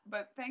not,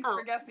 but thanks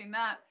for guessing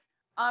that.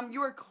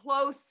 You were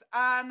close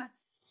on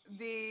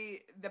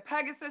the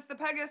Pegasus. The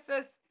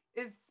Pegasus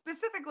is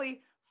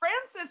specifically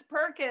Francis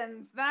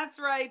Perkins. That's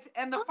right.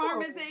 And the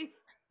farm is a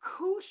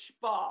koosh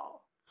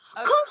ball.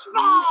 A koosh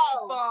ball!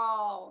 Koosh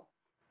ball.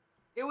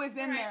 It was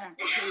in there.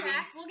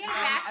 We'll get it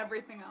back.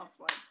 Everything else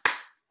was.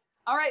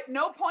 All right,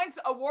 no points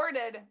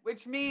awarded,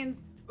 which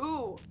means,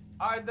 ooh,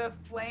 are the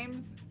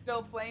flames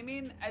still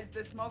flaming? Is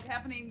the smoke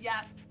happening?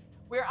 Yes.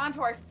 We're on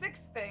to our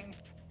sixth thing.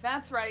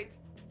 That's right.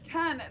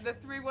 Can the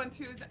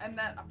 312s and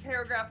then a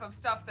paragraph of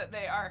stuff that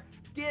they are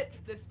get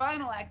this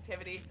final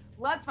activity?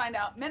 Let's find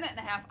out. Minute and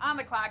a half on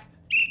the clock.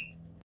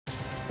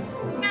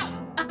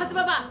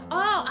 Asababa,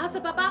 oh,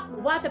 asababa,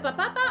 what the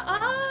papa,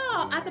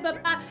 oh,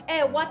 asababa,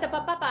 what the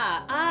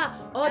papa,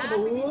 oh,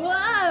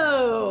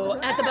 whoa,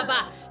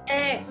 asababa,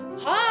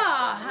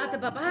 ha,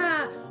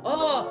 asababa,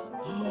 oh,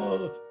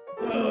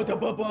 the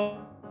papa,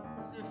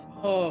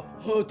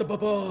 oh, the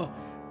papa,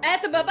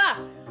 asababa,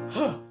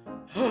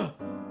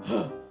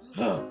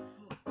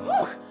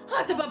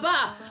 asababa,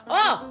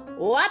 oh,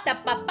 what the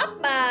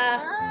papa,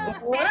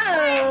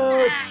 whoa,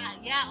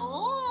 yeah,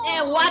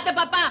 oh, what the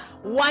papa,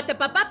 what the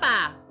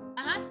papa.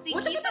 See,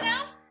 what is it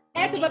now?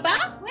 It's a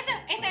baba? What's it?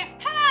 It's a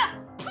ha,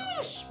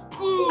 push,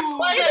 poo.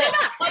 1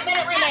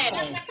 minute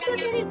remaining.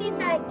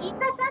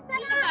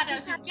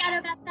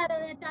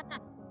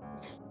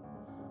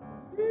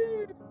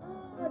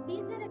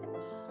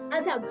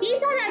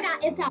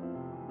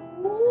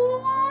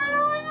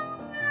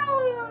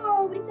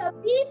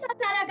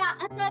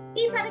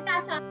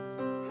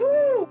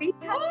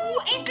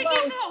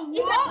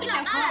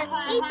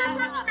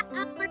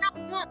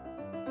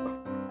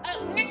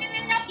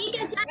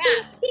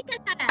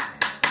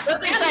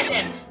 Thirty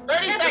seconds.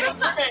 30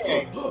 seconds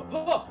remaining. At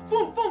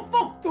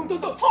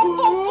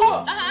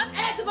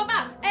the baba,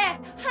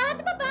 hat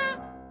the baba,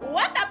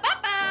 what the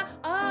baba,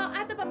 oh,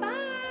 at the baba,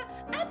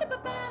 at the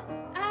baba,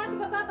 at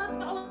the baba,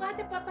 oh, at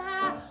the baba,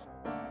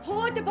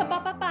 hold the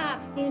baba,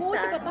 hold the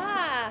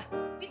baba.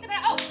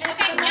 Oh,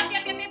 okay,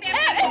 yep.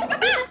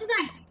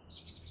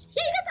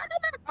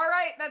 All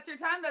right, that's your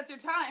time. That's your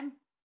time.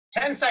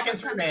 10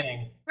 seconds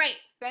remaining. Great.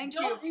 Thank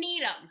you. Don't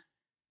need them.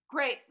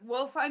 Great.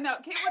 We'll find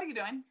out. Kate, what are you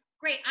doing?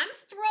 Great. I'm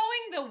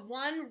throwing the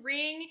One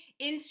Ring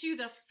into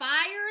the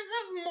fires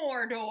of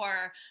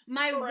Mordor.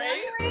 My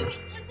One Ring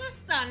is a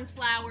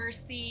sunflower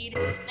seed,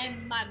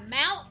 and my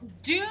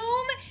Mount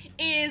Doom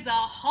is a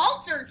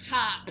halter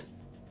top.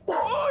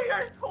 Oh,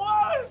 you're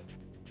close.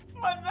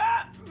 But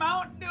that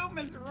Mount Doom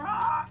is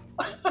wrong.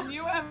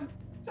 You have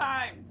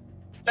time.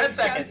 10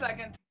 seconds. 10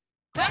 seconds.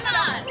 Come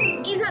on.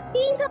 It's a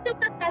piece of the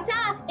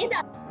patata. It's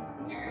a.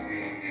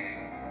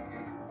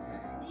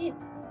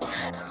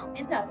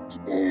 It's a.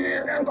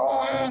 5, 4,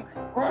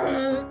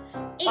 1.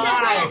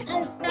 That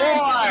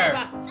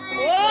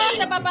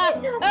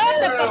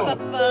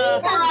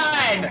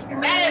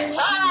is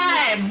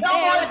time. No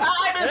more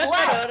time is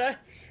left.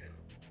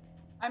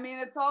 I mean,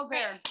 it's all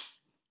there.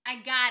 I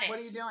got it. What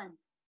are you doing?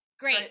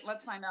 Great.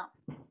 Let's find out.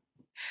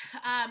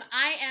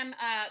 I am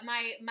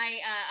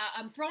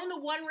I'm throwing the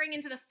One Ring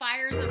into the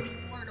fires of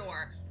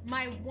Mordor.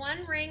 My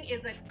One Ring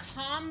is a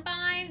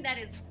combine that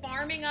is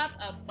farming up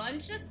a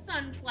bunch of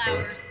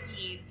sunflower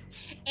seeds,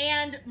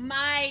 and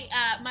my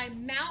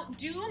Mount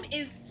Doom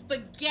is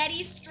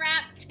spaghetti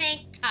strap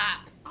tank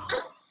tops.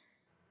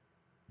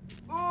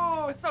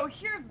 Ooh, so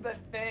here's the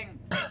thing.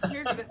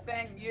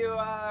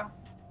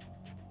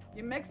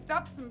 You mixed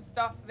up some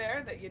stuff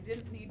there that you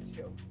didn't need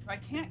to. So I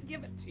can't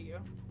give it to you.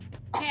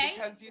 Okay.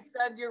 Because you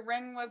said your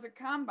ring was a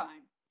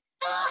combine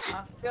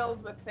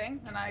filled with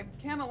things, and I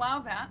can't allow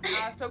that.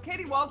 So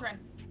Katie Waldron,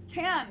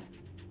 can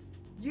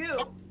you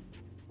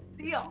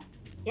deal?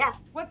 Yeah.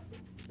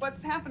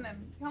 What's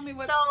happening? Tell me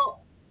what. So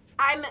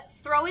I'm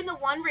throwing the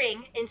One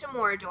Ring into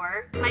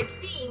Mordor. My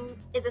ring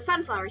is a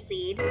sunflower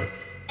seed,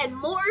 and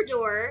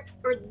Mordor,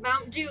 or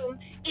Mount Doom,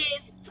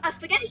 is a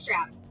spaghetti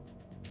strap.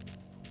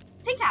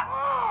 Tank top.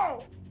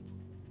 Oh!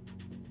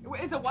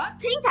 Is it what?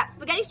 Tank top.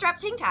 Spaghetti strap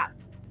tank top.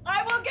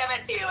 I will give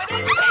it to you. It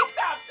is tank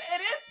tops.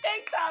 It is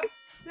tank tops.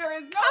 There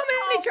is no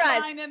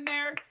line in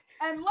there.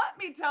 And let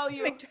me tell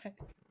you,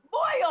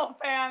 loyal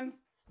fans,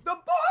 the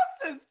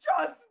bosses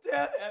just did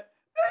it.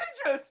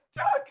 They just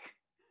took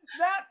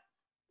that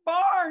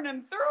barn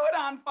and threw it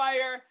on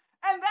fire.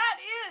 And that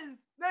is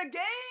the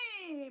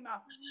game.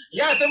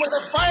 Yes, and with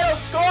the final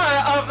score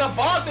of the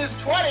bosses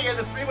 20 and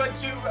the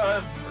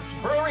 312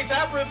 Brewery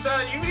Tap Rooms,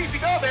 you need to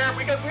go there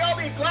because we all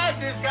need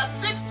glasses. Got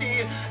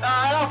 16.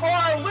 For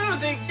our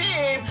losing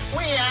team,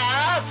 we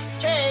have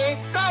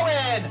Kate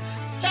Cohen,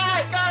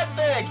 Kat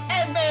Gotsick,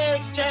 and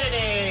Meg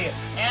Kennedy.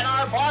 And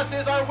our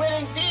bosses are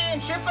winning team,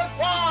 Chip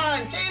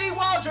McQuan, Katie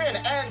Waldron,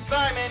 and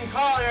Simon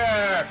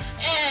Collier.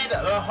 And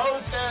the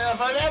host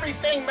of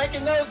everything,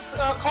 making those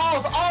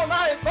calls all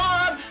night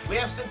long, we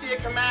have Cynthia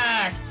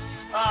Kmak.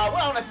 I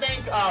want to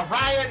thank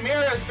Ryan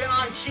Mira, has been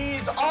on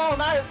keys all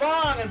night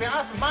long. On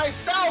behalf of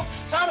myself,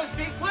 Thomas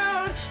P.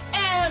 Clune,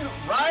 and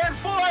Ryan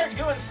Ford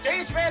doing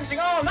stage managing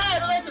all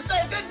night, I'd like to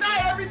say good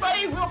night,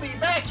 everybody. We'll be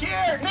back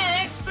here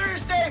next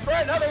Thursday for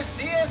another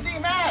CSE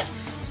match.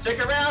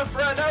 Stick around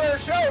for another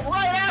show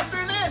right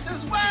after this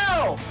as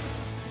well.